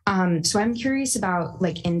 So I'm curious about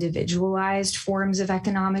like individualized forms of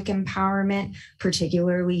economic empowerment,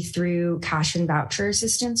 particularly through cash and voucher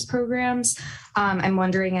assistance programs. I'm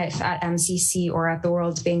wondering if at MCC or at the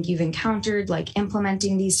World Bank you've encountered like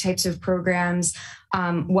implementing these types of programs,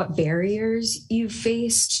 what barriers you've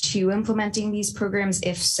faced to implementing these programs,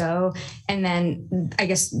 if so. And then I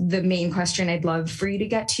guess the main question I'd love for you to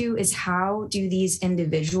get to is how do these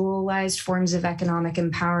individualized forms of economic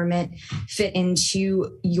empowerment fit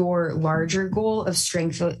into your larger goal of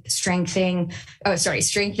strengthening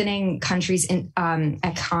countries'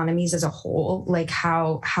 economies as a whole, like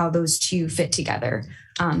how those two fit together?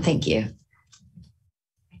 Thank you.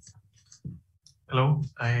 Hello,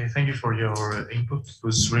 thank you for your input. It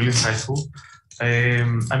was really insightful.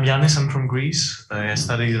 I'm Yannis, I'm from Greece. I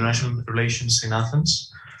study international relations in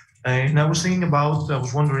Athens. And I was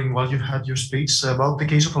wondering while you had your speech about the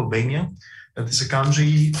case of Albania, that is a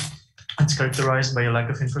country that's characterized by a lack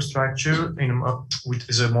of infrastructure, which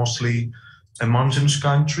is mostly a mountainous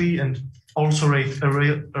country and also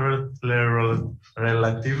relatively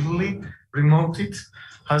remote.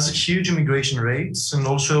 Has huge immigration rates and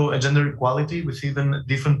also a gender equality with even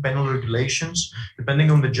different penal regulations depending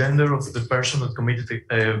on the gender of the person that committed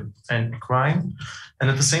a crime. And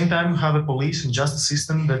at the same time have a police and justice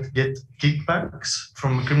system that get kickbacks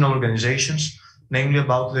from criminal organizations, namely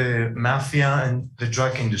about the mafia and the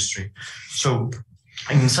drug industry. So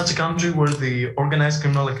in such a country where the organized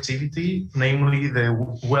criminal activity, namely the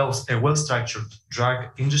well-structured drug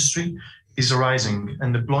industry, is rising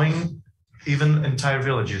and deploying even entire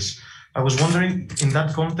villages. I was wondering in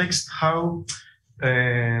that context how,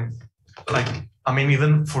 even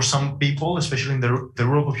for some people, especially in the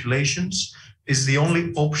rural populations, is the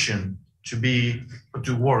only option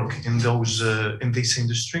to work in this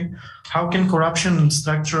industry. How can corruption and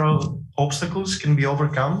structural obstacles can be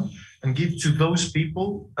overcome and give to those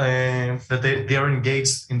people that they are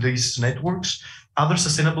engaged in these networks other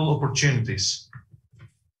sustainable opportunities?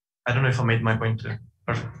 I don't know if I made my point there.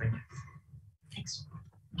 Perfect, thank you. Thanks.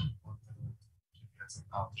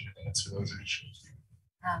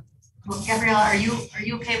 Well, Gabriella, are you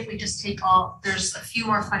okay if we just take there's a few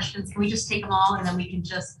more questions. Can we just take them all and then we don't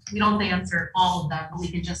have to answer all of them, but we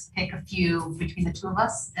can just pick a few between the two of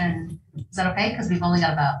us? And is that okay? Because I've only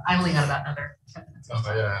got about another 10 minutes. Oh,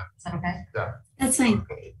 yeah. Is that okay? Yeah. That's fine.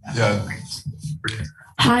 Yeah.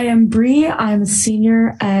 Hi, I'm Bree. I'm a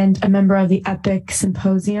senior and a member of the EPIC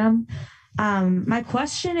Symposium. My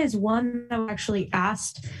question is one that was actually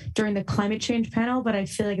asked during the climate change panel, but I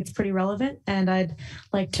feel like it's pretty relevant and I'd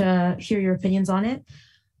like to hear your opinions on it.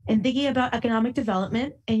 In thinking about economic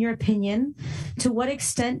development, in your opinion, to what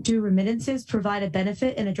extent do remittances provide a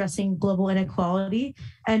benefit in addressing global inequality,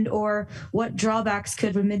 and or what drawbacks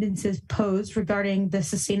could remittances pose regarding the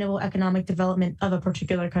sustainable economic development of a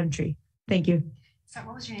particular country? Thank you. So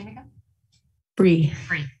what was your name again? Bree.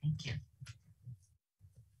 Bree, thank you.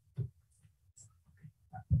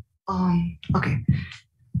 Okay,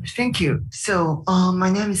 thank you. So my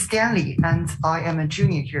name is Stanley, and I am a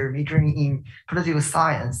junior here majoring in political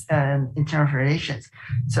science and international relations.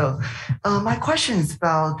 So my question is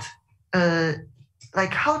about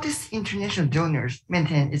how does international donors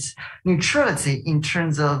maintain its neutrality in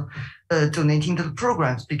terms of donating to the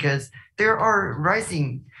programs, because there are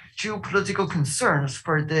rising geopolitical concerns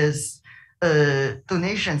for this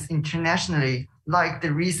donations internationally, like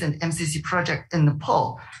the recent MCC project in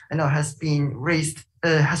Nepal, has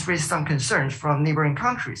raised some concerns from neighboring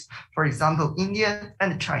countries, for example, India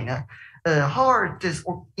and China. How are these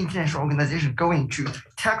international organizations going to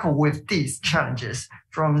tackle with these challenges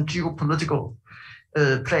from geopolitical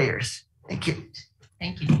players? Thank you.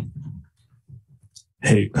 Thank you.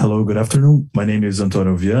 Hey, hello, good afternoon. My name is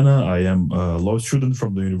Antonio Viana. I am a law student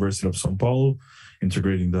from the University of São Paulo,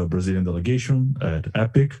 integrating the Brazilian delegation at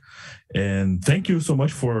EPIC. And thank you so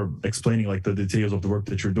much for explaining the details of the work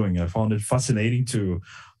that you're doing. I found it fascinating to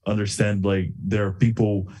understand there are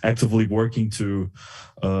people actively working to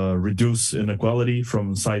reduce inequality from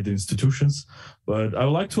inside the institutions. But I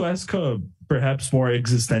would like to ask a perhaps more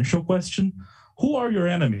existential question. Who are your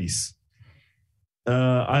enemies?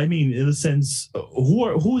 In a sense,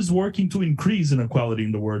 who is working to increase inequality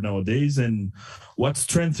in the world nowadays, and what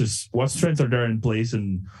strengths are there in place,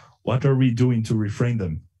 and what are we doing to reframe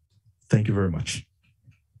them? Thank you very much.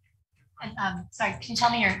 And, sorry, can you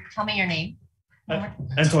tell me your name?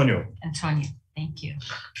 Antonio. Antonio, thank you.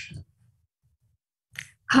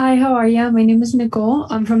 Hi, how are you? My name is Nicole.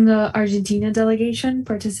 I'm from the Argentina delegation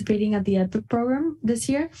participating at the EPIC program this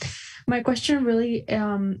year. My question really,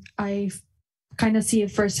 I kind of see it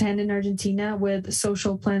firsthand in Argentina with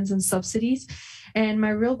social plans and subsidies. And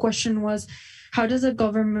my real question was, how does the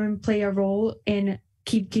government play a role in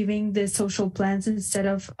keep giving the social plans instead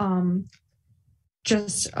of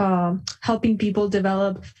just helping people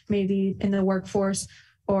develop maybe in the workforce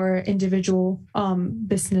or individual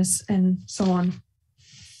business and so on?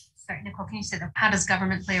 Sorry, Nicole, can you say that? How does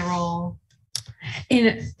government play a role?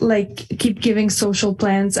 In like keep giving social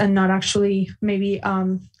plans and not actually maybe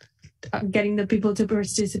getting the people to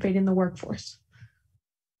participate in the workforce.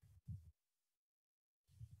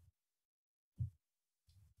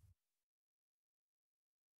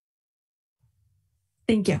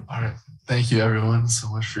 Thank you. All right. Thank you everyone so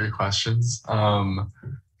much for your questions.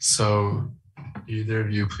 So either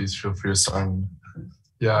of you, please feel free to start.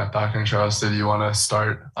 Yeah, Dr. Charles, did you want to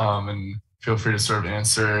start? And feel free to sort of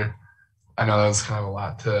answer. I know that was kind of a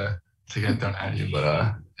lot to get done at you,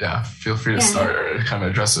 but yeah, feel free to start or kind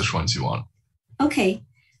of address which ones you want. Okay.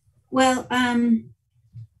 Well,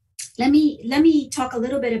 let me talk a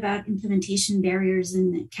little bit about implementation barriers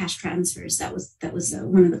and cash transfers. That was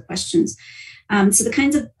one of the questions. So the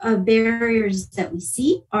kinds of barriers that we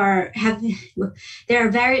see there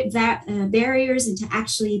are barriers into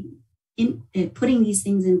actually putting these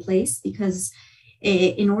things in place, because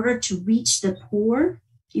in order to reach the poor,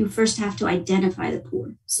 you first have to identify the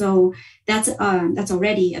poor. So that's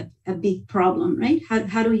already a big problem, right?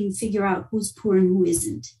 How do you figure out who's poor and who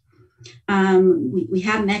isn't? We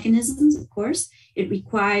have mechanisms, of course. It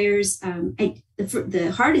requires,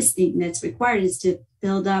 the hardest thing that's required is to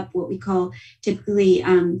build up what we call typically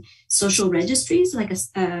social registries, like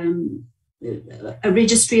a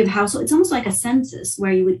registry of households. It's almost like a census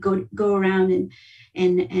where you would go around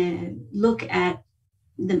and look at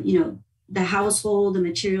the household, the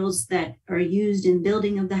materials that are used in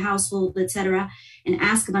building of the household, et cetera, and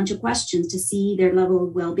ask a bunch of questions to see their level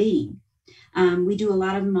of well-being. We do a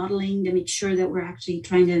lot of modeling to make sure that we're actually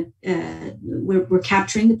trying to, we're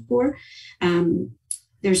capturing the poor.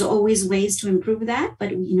 There's always ways to improve that,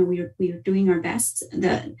 but we are doing our best.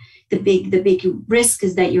 The big risk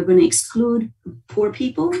is that you're going to exclude poor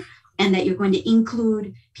people and that you're going to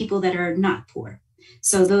include people that are not poor.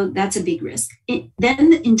 So that's a big risk.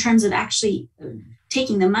 Then in terms of actually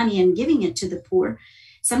taking the money and giving it to the poor,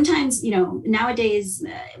 sometimes, nowadays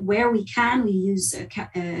where we can, we use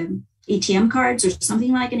ATM cards or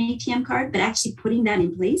something like an ATM card, but actually putting that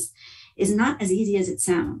in place is not as easy as it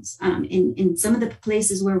sounds. In some of the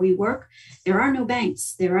places where we work, there are no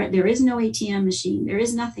banks, there is no ATM machine, there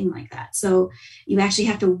is nothing like that. So you actually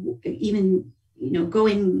have to even go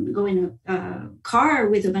in a car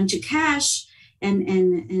with a bunch of cash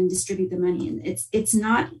and distribute the money. And it's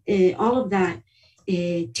not all of that.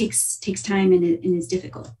 It takes time and is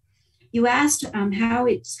difficult. You asked how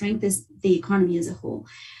it strengthens the economy as a whole.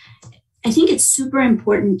 I think it's super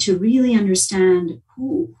important to really understand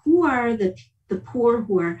who are the poor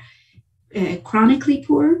who are chronically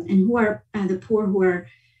poor, and who are the poor who are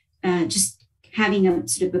just having a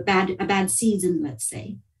sort of a bad season, let's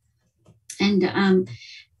say. And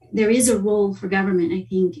there is a role for government, I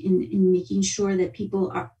think, in making sure that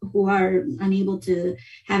people who are unable to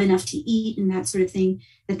have enough to eat and that sort of thing,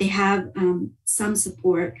 that they have some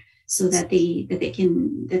support so that they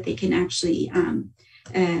can actually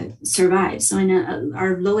survive. So in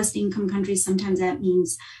our lowest income countries, sometimes that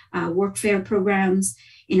means workfare programs.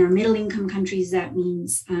 In our middle income countries, that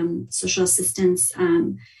means social assistance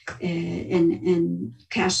and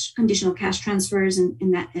conditional cash transfers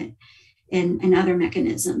and other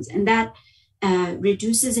mechanisms. And that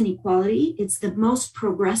reduces inequality. It's the most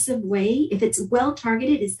progressive way. If it's well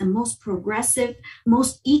targeted, it's the most progressive,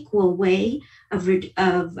 most equal way of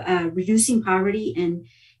reducing poverty and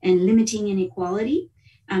limiting inequality.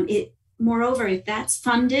 Moreover, if that's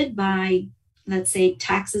funded by, let's say,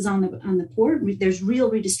 taxes on the poor, there's real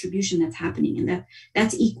redistribution that's happening, and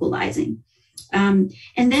that's equalizing. And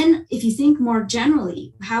then, if you think more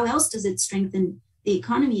generally, how else does it strengthen the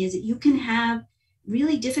economy? Is that you can have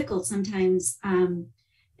really difficult sometimes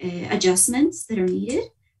adjustments that are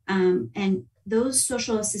needed, and those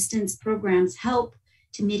social assistance programs help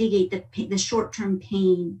to mitigate the short-term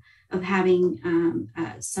pain of having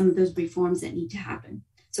some of those reforms that need to happen.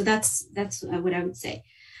 So that's what I would say.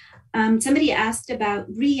 Somebody re-asked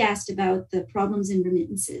about the problems in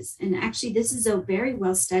remittances, and actually this is a very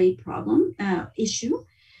well-studied issue.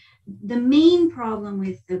 The main problem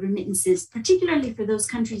with the remittances, particularly for those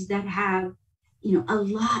countries that have, a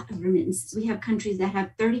lot of remittances, we have countries that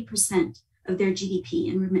have 30% of their GDP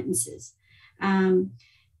in remittances.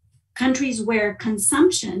 countries where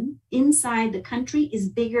consumption inside the country is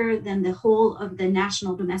bigger than the whole of the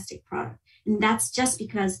national domestic product. And that's just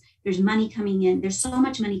because there's money coming in. There's so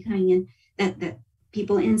much money coming in that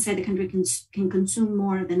people inside the country can consume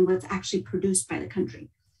more than what's actually produced by the country.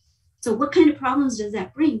 So what kind of problems does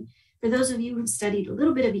that bring? For those of you who've studied a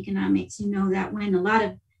little bit of economics, you know that when a lot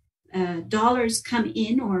of dollars come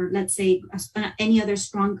in, or let's say any other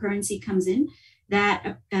strong currency comes in,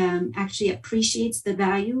 that actually appreciates the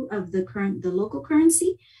value of the local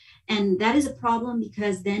currency. And that is a problem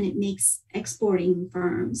because then it makes exporting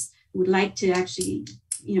firms who would like to actually,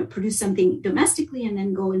 produce something domestically and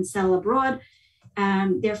then go and sell abroad.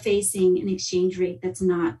 They're facing an exchange rate that's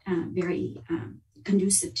not very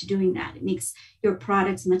conducive to doing that. It makes your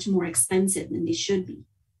products much more expensive than they should be.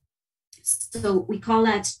 So we call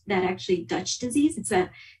that actually Dutch disease.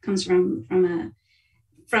 Comes from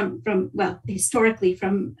historically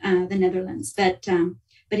from the Netherlands, but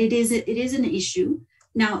it is an issue.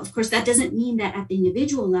 Now, of course, that doesn't mean that at the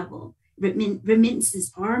individual level,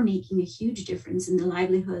 remittances are making a huge difference in the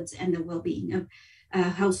livelihoods and the well-being of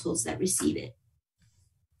households that receive it.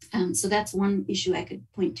 So that's one issue I could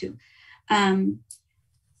point to.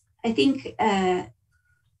 I think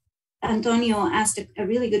Antonio asked a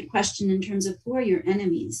really good question in terms of who are your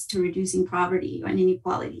enemies to reducing poverty and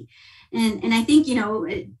inequality. And I think,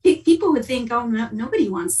 people would think, oh, no, nobody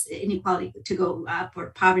wants inequality to go up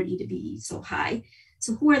or poverty to be so high.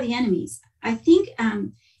 So who are the enemies? I think,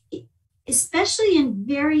 especially in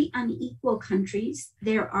very unequal countries,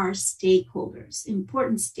 there are stakeholders,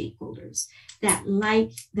 important stakeholders that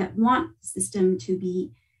want the system to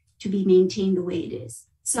be maintained the way it is.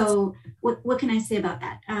 So what can I say about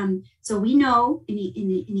that? So we know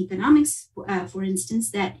in economics, for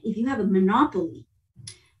instance, that if you have a monopoly,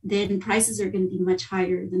 then prices are going to be much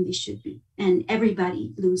higher than they should be. And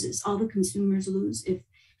everybody loses. All the consumers lose if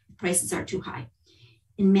prices are too high.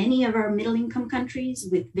 In many of our middle income countries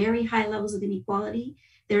with very high levels of inequality,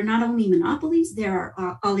 there are not only monopolies, there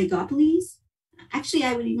are oligopolies. Actually,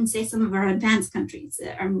 I would even say some of our advanced countries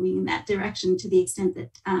are moving in that direction to the extent that,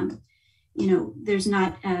 there's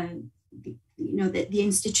not, that the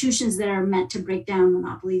institutions that are meant to break down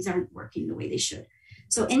monopolies aren't working the way they should.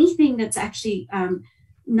 So anything that's actually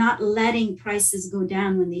not letting prices go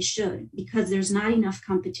down when they should, because there's not enough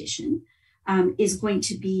competition, is going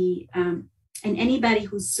to be, and anybody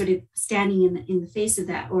who's sort of standing in the face of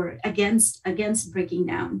that or against breaking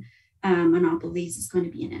down monopolies is going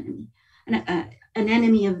to be an enemy, an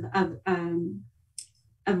enemy of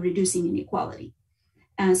reducing inequality.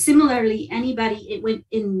 Similarly, anybody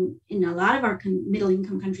in a lot of our middle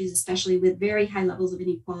income countries, especially with very high levels of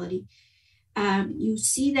inequality, you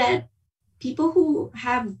see that people who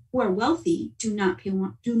are wealthy do not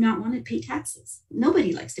want to pay taxes.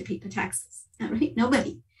 Nobody likes to pay the taxes, right?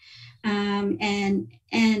 Nobody.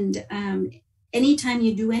 Anytime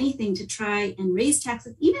you do anything to try and raise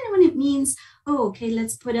taxes, even when it means,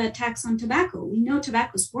 let's put a tax on tobacco. We know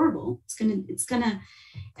tobacco is horrible. It's gonna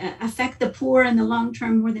affect the poor in the long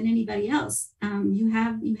term more than anybody else. You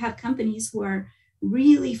have companies who are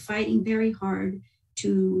really fighting very hard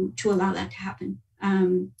to allow that to happen.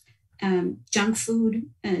 Junk food,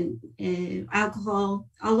 alcohol,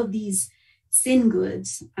 all of these sin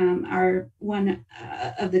goods are some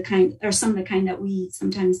of the kind that we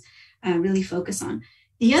sometimes really focus on.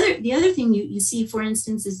 The other thing you see, for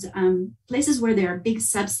instance, is places where there are big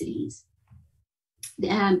subsidies.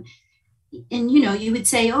 And you would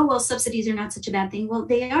say, oh, well, subsidies are not such a bad thing. Well,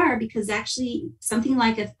 they are, because actually something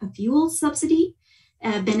like a fuel subsidy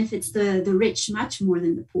benefits the rich much more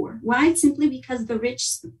than the poor. Why? Simply because the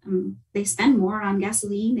rich, they spend more on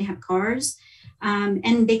gasoline, they have cars,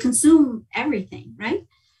 and they consume everything, right?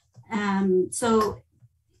 So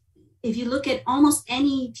if you look at almost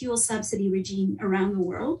any fuel subsidy regime around the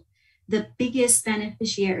world, the biggest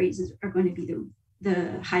beneficiaries are going to be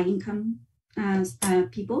the high income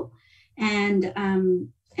people. And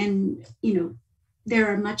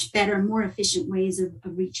there are much better, more efficient ways of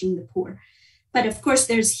reaching the poor. But of course,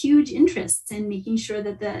 there's huge interests in making sure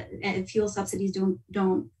that the fuel subsidies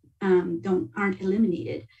aren't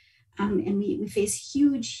eliminated, and we face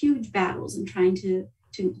huge battles in trying to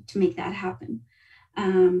make that happen.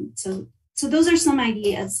 So those are some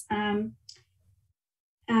ideas.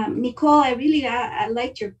 Nicole, I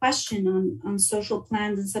liked your question on social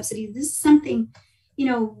plans and subsidies. This is something,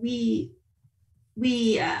 we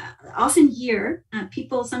often hear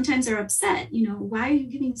people sometimes are upset, why are you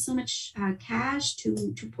giving so much cash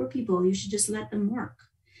to poor people? You should just let them work.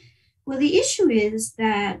 Well, the issue is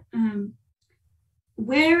that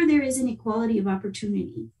where there is inequality of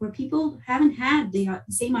opportunity, where people haven't had the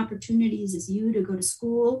same opportunities as you to go to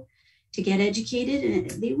school, to get educated,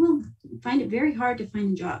 and they will find it very hard to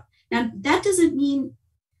find a job. Now, that doesn't mean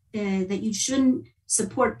that you shouldn't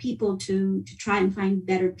support people to try and find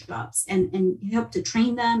better jobs and help to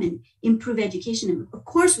train them and improve education. And of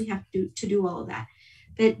course, we have to do all of that.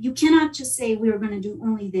 But you cannot just say we're going to do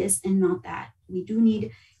only this and not that. We do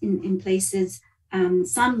need in places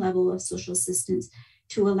some level of social assistance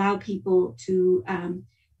to allow people to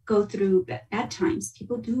go through bad times.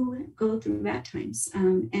 People do go through bad times.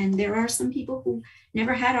 And there are some people who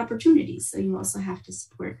never had opportunities. So you also have to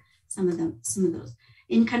support some of those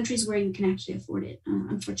in countries where you can actually afford it.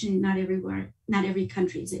 Unfortunately, not every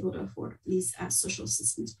country is able to afford these social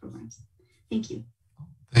assistance programs. Thank you.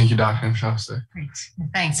 Thank you, Dr. Mshavste. Great,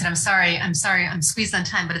 thanks. And I'm sorry, I'm squeezed on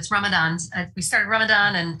time, but it's Ramadan. We started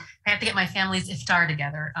Ramadan and I have to get my family's iftar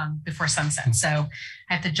together before sunset. So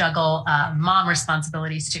I have to juggle mom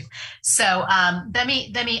responsibilities too. So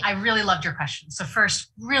Demi, I really loved your questions. So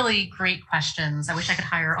first, really great questions. I wish I could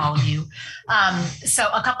hire all of you. So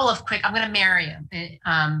a couple of quick, I'm going to marry them,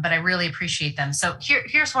 but I really appreciate them. So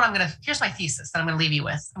here's my thesis that I'm going to leave you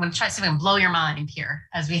with. I'm going to try to see if I can blow your mind here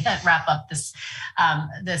as we wrap up this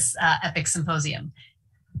EPIC symposium.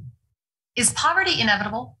 Is poverty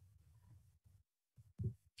inevitable?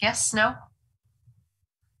 Yes, no?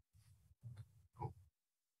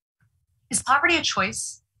 Is poverty a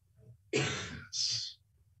choice? You're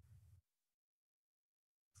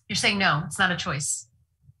saying no, it's not a choice.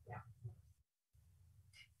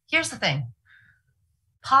 Here's the thing.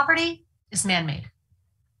 Poverty is man-made.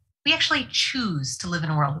 We actually choose to live in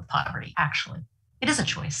a world with poverty, actually. It is a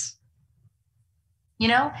choice. You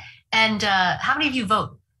know? And how many of you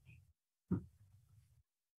vote?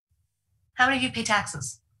 How many of you pay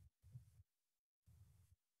taxes?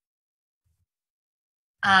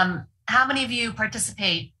 How many of you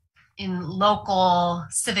participate in local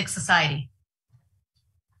civic society?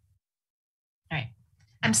 All right.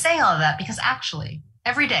 I'm saying all of that because actually,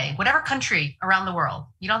 every day, whatever country around the world,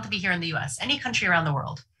 you don't have to be here in the US, any country around the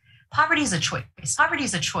world, poverty is a choice. Poverty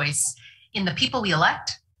is a choice in the people we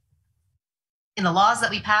elect, in the laws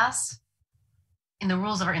that we pass, in the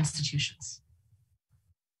rules of our institutions.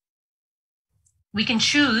 We can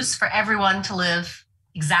choose for everyone to live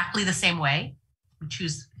exactly the same way. We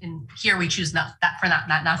choose not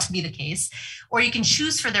to be the case, or you can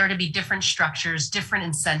choose for there to be different structures, different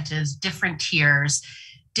incentives, different tiers,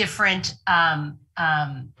 different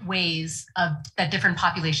ways that different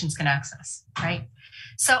populations can access, right?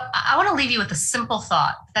 So I want to leave you with a simple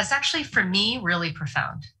thought that's actually, for me, really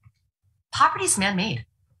profound. Poverty is man-made.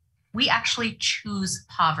 We actually choose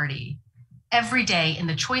poverty every day in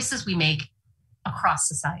the choices we make across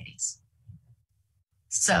societies.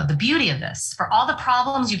 So the beauty of this, for all the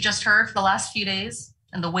problems you've just heard for the last few days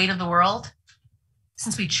and the weight of the world,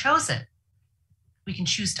 since we chose it, we can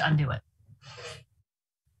choose to undo it.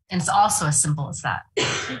 And it's also as simple as that.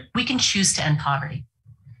 We can choose to end poverty.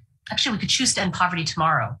 Actually, we could choose to end poverty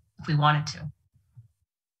tomorrow if we wanted to.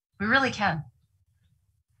 We really can.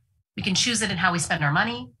 We can choose it in how we spend our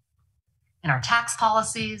money, in our tax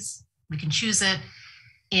policies. We can choose it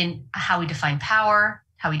in how we define power,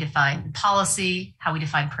 how we define policy, how we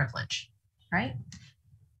define privilege, right?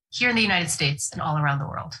 Here in the United States and all around the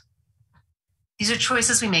world. These are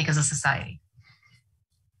choices we make as a society.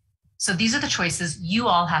 So these are the choices you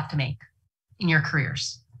all have to make in your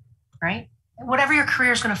careers, right? Whatever your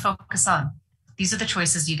career is going to focus on, these are the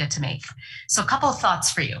choices you get to make. So a couple of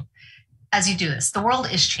thoughts for you as you do this. The world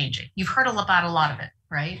is changing. You've heard about a lot of it,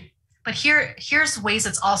 right? But here's ways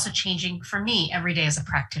it's also changing for me every day as a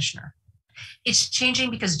practitioner. It's changing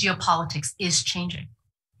because geopolitics is changing.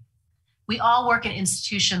 We all work in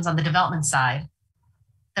institutions on the development side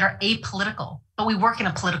that are apolitical, but we work in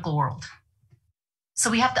a political world. So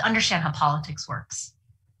we have to understand how politics works.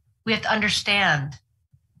 We have to understand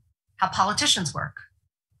how politicians work.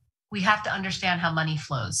 We have to understand how money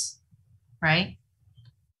flows, right?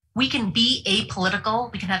 We can be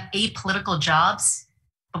apolitical, we can have apolitical jobs,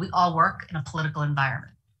 but we all work in a political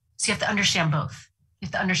environment. So you have to understand both. You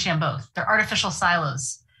have to understand both. They're artificial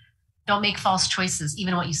silos. Don't make false choices,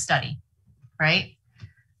 even what you study, right?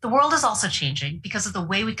 The world is also changing because of the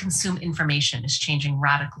way we consume information is changing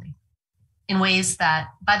radically in ways that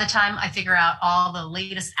by the time I figure out all the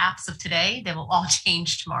latest apps of today, they will all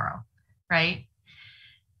change tomorrow, right?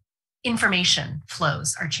 Information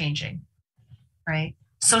flows are changing, right?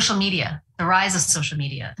 Social media, the rise of social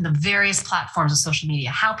media and the various platforms of social media,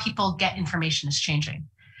 how people get information is changing.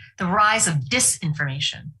 The rise of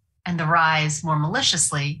disinformation and the rise, more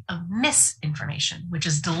maliciously, of misinformation, which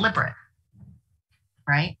is deliberate,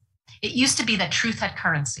 right? It used to be that truth had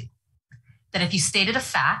currency, that if you stated a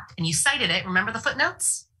fact and you cited it, remember the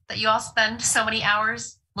footnotes? that you all spend so many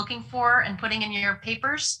hours looking for and putting in your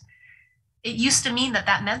papers, it used to mean that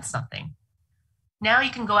that meant something. Now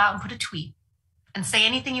you can go out and put a tweet and say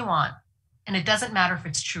anything you want, and it doesn't matter if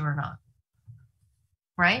it's true or not,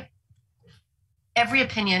 right? Every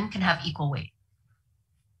opinion can have equal weight,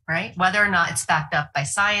 right? Whether or not it's backed up by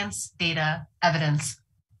science, data, evidence,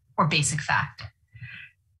 or basic fact.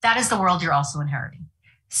 That is the world you're also inheriting.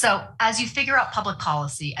 So as you figure out public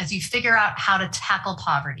policy, as you figure out how to tackle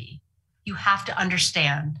poverty, you have to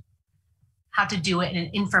understand how to do it in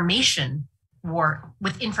an information war,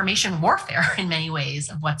 with information warfare in many ways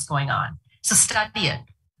of what's going on. So study it.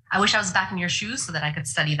 I wish I was back in your shoes so that I could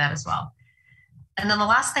study that as well. And then the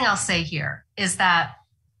last thing I'll say here is that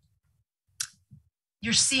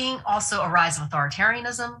you're seeing also a rise of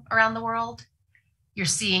authoritarianism around the world. You're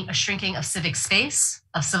seeing a shrinking of civic space,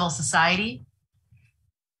 of civil society.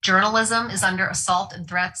 Journalism is under assault and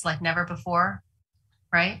threats like never before,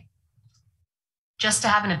 right? Just to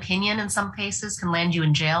have an opinion in some cases can land you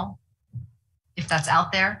in jail, if that's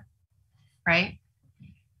out there, right?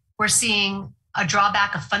 We're seeing a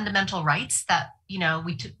drawback of fundamental rights that,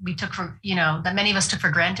 we took for, that many of us took for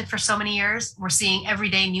granted for so many years. We're seeing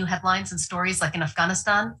everyday new headlines and stories like in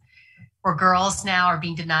Afghanistan, where girls now are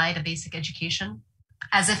being denied a basic education,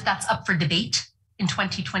 as if that's up for debate in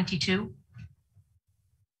 2022,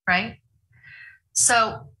 right?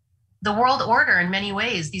 So the world order, in many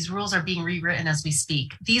ways, these rules are being rewritten as we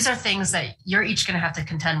speak. These are things that you're each going to have to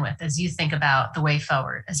contend with as you think about the way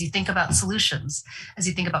forward, as you think about solutions, as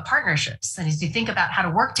you think about partnerships, and as you think about how to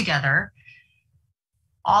work together,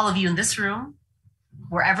 all of you in this room,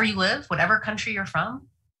 wherever you live, whatever country you're from,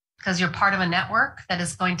 because you're part of a network that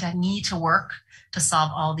is going to need to work to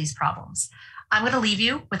solve all these problems. I'm going to leave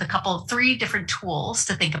you with three different tools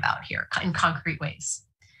to think about here in concrete ways.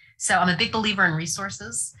 So I'm a big believer in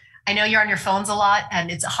resources. I know you're on your phones a lot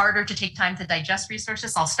and it's harder to take time to digest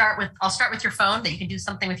resources. I'll start with your phone, that you can do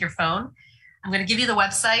something with your phone. I'm going to give you the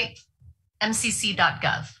website,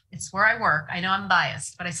 mcc.gov. It's where I work. I know I'm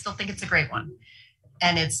biased, but I still think it's a great one.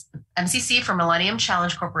 And it's MCC for Millennium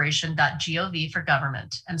Challenge Corporation.gov for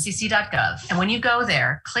government, mcc.gov. And when you go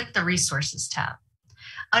there, click the resources tab.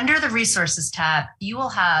 Under the resources tab, you will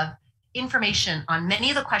have information on many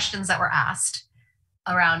of the questions that were asked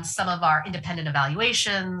around some of our independent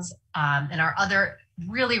evaluations and our other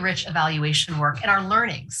really rich evaluation work and our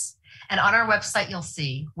learnings. And on our website, you'll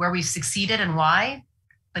see where we've succeeded and why,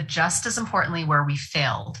 but just as importantly, where we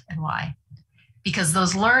failed and why. Because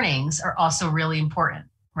those learnings are also really important,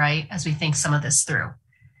 right? As we think some of this through.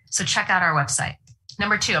 So check out our website.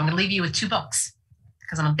 Number two, I'm going to leave you with 2 books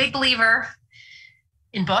because I'm a big believer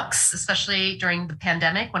in books, especially during the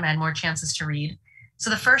pandemic when I had more chances to read. So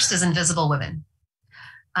the first is Invisible Women.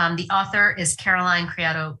 The author is Caroline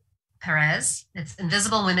Criado Perez. It's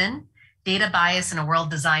Invisible Women, Data Bias in a World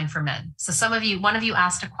Designed for Men. So one of you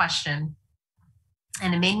asked a question,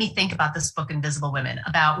 and it made me think about this book, Invisible Women,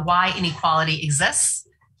 about why inequality exists.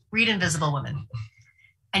 Read Invisible Women.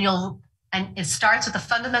 And it starts with a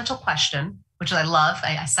fundamental question, which I love.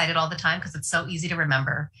 I cite it all the time because it's so easy to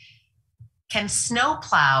remember. Can snow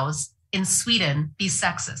plows in Sweden be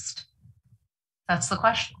sexist? That's the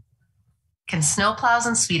question. Can snow plows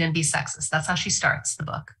in Sweden be sexist? That's how she starts the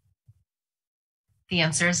book. The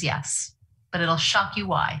answer is yes, but it'll shock you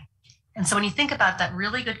why. And so when you think about that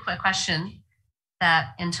really good question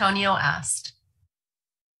that Antonio asked,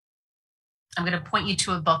 I'm going to point you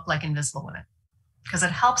to a book like Invisible Women because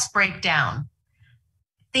it helps break down.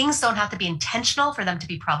 Things don't have to be intentional for them to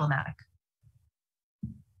be problematic,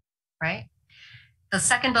 right? The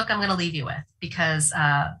second book I'm going to leave you with because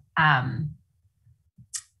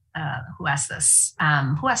who asked this?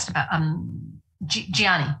 Who asked about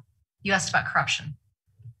Gianni? You asked about corruption.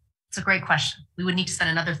 It's a great question. We would need to spend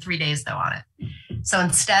another 3 days though on it. So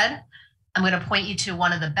instead, I'm going to point you to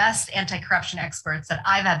one of the best anti-corruption experts that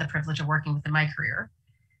I've had the privilege of working with in my career,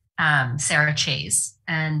 Sarah Chase.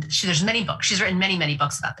 And there's many books. She's written many, many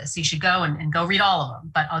books about this. So you should go and go read all of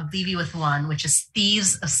them. But I'll leave you with one, which is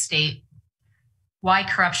Thieves of State: Why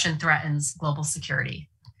Corruption Threatens Global Security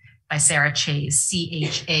by Sarah Chase,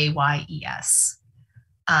 Chayes.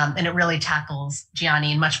 And it really tackles,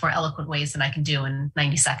 Gianni, in much more eloquent ways than I can do in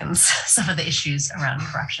 90 seconds, some of the issues around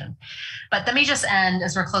corruption. But let me just end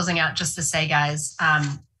as we're closing out just to say, guys,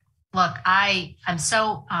 look, I'm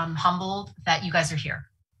so humbled that you guys are here,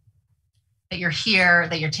 that you're here,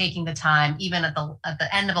 that you're taking the time, even at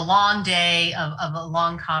the end of a long day of a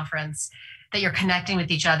long conference, that you're connecting with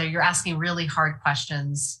each other, you're asking really hard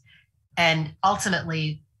questions. And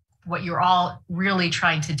ultimately, what you're all really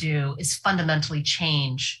trying to do is fundamentally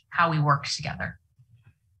change how we work together.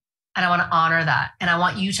 And I want to honor that. And I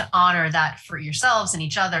want you to honor that for yourselves and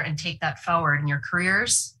each other and take that forward in your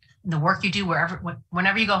careers, in the work you do,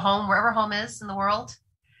 whenever you go home, wherever home is in the world.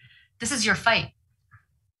 This is your fight.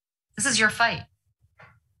 This is your fight,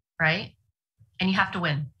 right? And you have to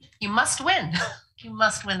win. You must win. You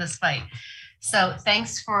must win this fight. So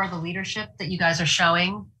thanks for the leadership that you guys are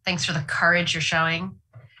showing. Thanks for the courage you're showing.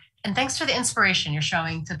 And thanks for the inspiration you're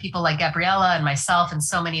showing to people like Gabriella and myself and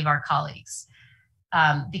so many of our colleagues.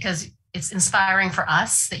 Because it's inspiring for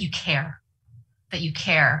us that you care,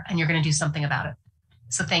 and you're going to do something about it.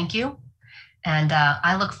 So thank you. And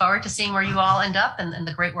I look forward to seeing where you all end up and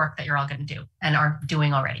the great work that you're all going to do and are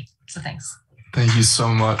doing already. So thanks. Thank you so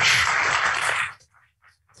much.